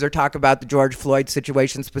worldwide news or talk about the George Floyd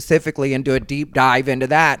situation specifically and do a deep dive into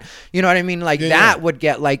that. You know what I mean? Like that would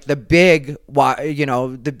get like the big,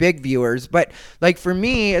 the big viewers. But like for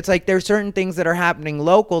me, it's like there's certain things that are happening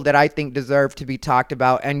local that I think deserve to be talked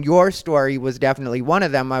about. And your story was definitely one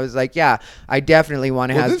of them. I was like, yeah, I definitely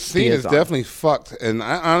want to have this scene is definitely fucked, and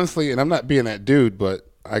I honestly, and I'm not being that dude, but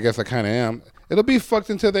I guess I kind of am. It'll be fucked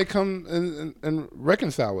until they come and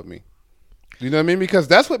reconcile with me. You know what I mean? Because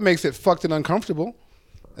that's what makes it fucked and uncomfortable,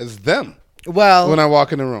 is them. Well, when I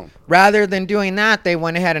walk in the room, rather than doing that, they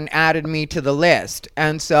went ahead and added me to the list,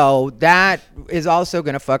 and so that is also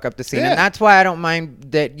going to fuck up the scene, and that's why I don't mind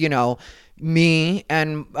that me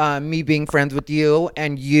and me being friends with you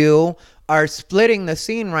and you are splitting the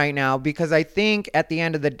scene right now, because I think at the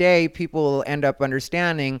end of the day, people will end up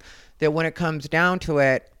understanding that when it comes down to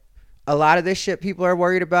it, a lot of this shit people are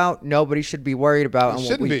worried about, nobody should be worried about.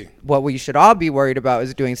 What we should all be worried about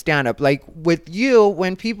is doing stand-up. Like with you,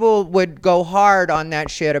 when people would go hard on that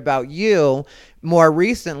shit about you more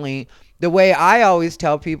recently, the way I always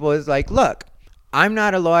tell people is like, look, I'm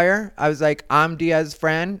not a lawyer. I was like, I'm Diaz's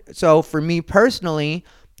friend. So for me personally,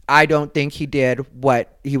 I don't think he did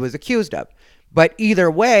what he was accused of. But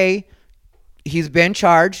either way, he's been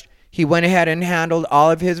charged. He went ahead and handled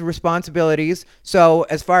all of his responsibilities. So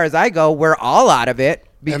as far as I go, we're all out of it.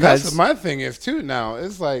 Because and that's what my thing is too now.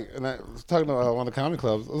 It's like, and I was talking about one of the comedy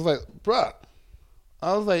clubs. I was like, bruh,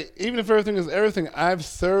 I was like, even if everything is everything, I've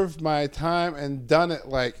served my time and done it.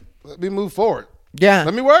 Like, let me move forward. Yeah.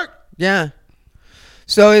 Let me work. Yeah.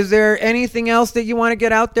 So is there anything else that you want to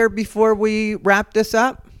get out there before we wrap this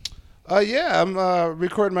up? I'm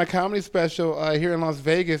recording my comedy special here in Las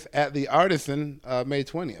Vegas at the Artisan May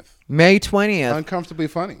 20th. May 20th. Uncomfortably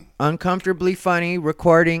Funny. Uncomfortably Funny,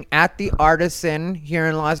 recording at the Artisan here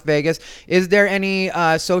in Las Vegas. Is there any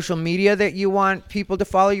social media that you want people to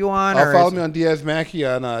follow you on? Follow me on Diaz Mackey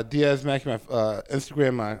on Diaz Mackey. My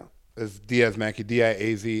Instagram is Diaz Mackey,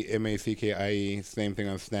 DIAZMACKIE. Same thing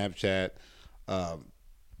on Snapchat,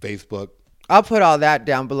 Facebook. I'll put all that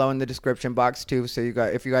down below in the description box too, so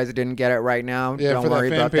if you guys didn't get it right now, don't worry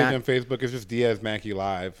about that. Yeah, for the fan page on Facebook, it's just Diaz Mackey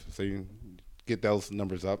Live, so you can get those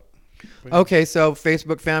numbers up. Okay, so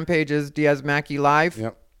Facebook fan page is Diaz Mackey Live.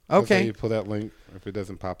 Yep. Okay. That's how you pull that link if it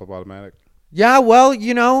doesn't pop up automatic. Yeah, well,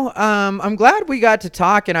 I'm glad we got to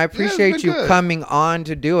talk, and I appreciate you coming on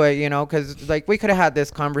to do it. Because like we could have had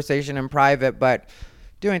this conversation in private, but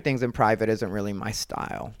doing things in private isn't really my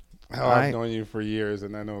style. I've known you for years,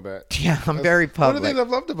 and I know that. Yeah, I'm very public. One of the things I've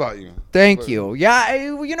loved about you. Thank you.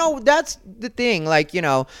 Yeah, that's the thing. Like,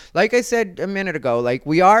 like I said a minute ago, like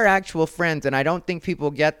we are actual friends, and I don't think people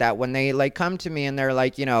get that when they like come to me and they're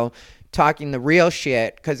like, talking the real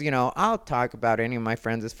shit, because I'll talk about any of my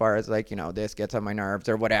friends as far as like this gets on my nerves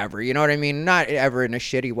or whatever, you know what I mean, not ever in a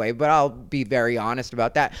shitty way, but I'll be very honest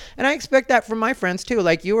about that, and I expect that from my friends too.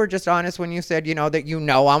 Like you were just honest when you said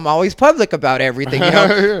that I'm always public about everything.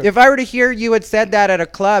 If I were to hear you had said that at a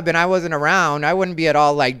club and I wasn't around, I wouldn't be at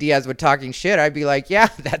all like Diaz with talking shit. I'd be like, yeah,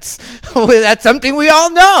 that's something we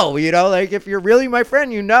all know, like if you're really my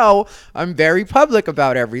friend, I'm very public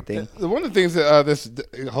about everything. One of the things that this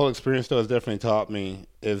whole experience has definitely taught me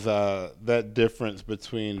is that difference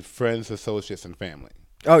between friends, associates, and family.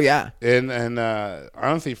 Oh yeah, and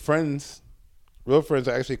honestly, real friends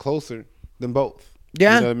are actually closer than both.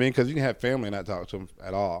 Yeah, you know what I mean? Because you can have family and not talk to them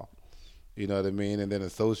at all. You know what I mean? And then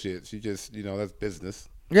associates, you just that's business.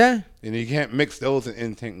 Yeah, and you can't mix those and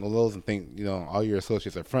entangle those and think all your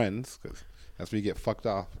associates are friends, because that's where you get fucked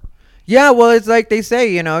off. Yeah, well, it's like they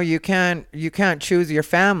say, you can't choose your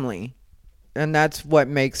family. And that's what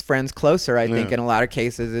makes friends closer, I think, in a lot of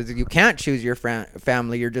cases, is you can't choose your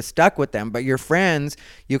family. You're just stuck with them. But your friends,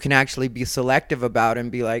 you can actually be selective about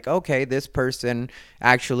and be like, okay, this person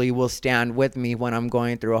actually will stand with me when I'm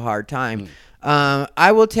going through a hard time.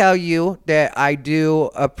 I will tell you that I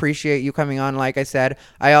do appreciate you coming on. Like I said,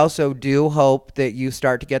 I also do hope that you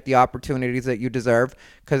start to get the opportunities that you deserve,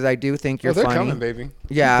 because I do think you're funny. They're coming, baby.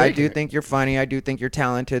 Yeah, I do think you're funny. I do think you're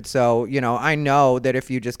talented. So, I know that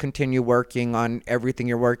if you just continue working on everything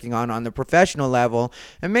you're working on the professional level,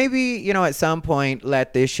 and maybe, at some point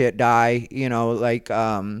let this shit die,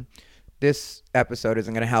 this episode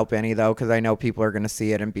isn't going to help any, though, because I know people are going to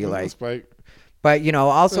see it and be like... But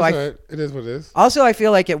also it is what it is. Also, I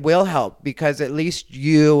feel like it will help, because at least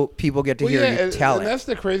people get to hear you tell it. And that's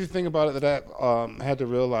the crazy thing about it that I had to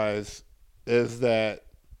realize, is that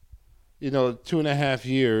 2.5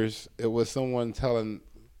 years it was someone telling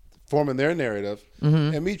forming their narrative,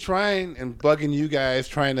 and me trying and bugging you guys,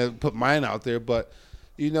 trying to put mine out there. But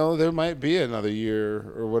there might be another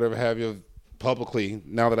year or whatever have you publicly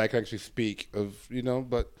now that I can actually speak of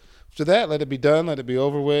But to that, let it be done, let it be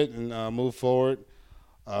over with, and move forward.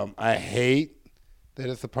 I hate that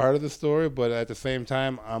it's a part of the story, but at the same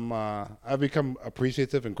time, I've become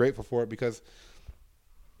appreciative and grateful for it because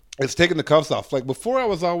it's taking the cuffs off. Like before, I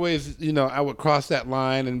was always, I would cross that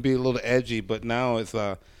line and be a little edgy, but now it's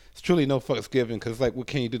truly no fucks given because like, what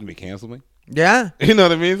can you do to me? Cancel me? Yeah. You know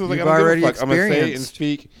what I mean? So it's like, You've I don't already give a fuck. I'm gonna say it and experienced.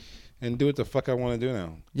 speak and do what the fuck I want to do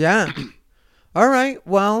now. Yeah. All right.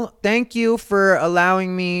 Well, thank you for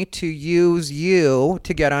allowing me to use you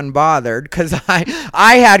to get unbothered because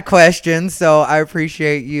I had questions. So I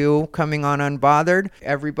appreciate you coming on Unbothered.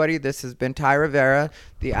 Everybody, this has been Ty Rivera,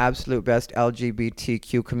 the absolute best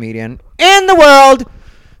LGBTQ comedian in the world.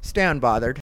 Stay unbothered.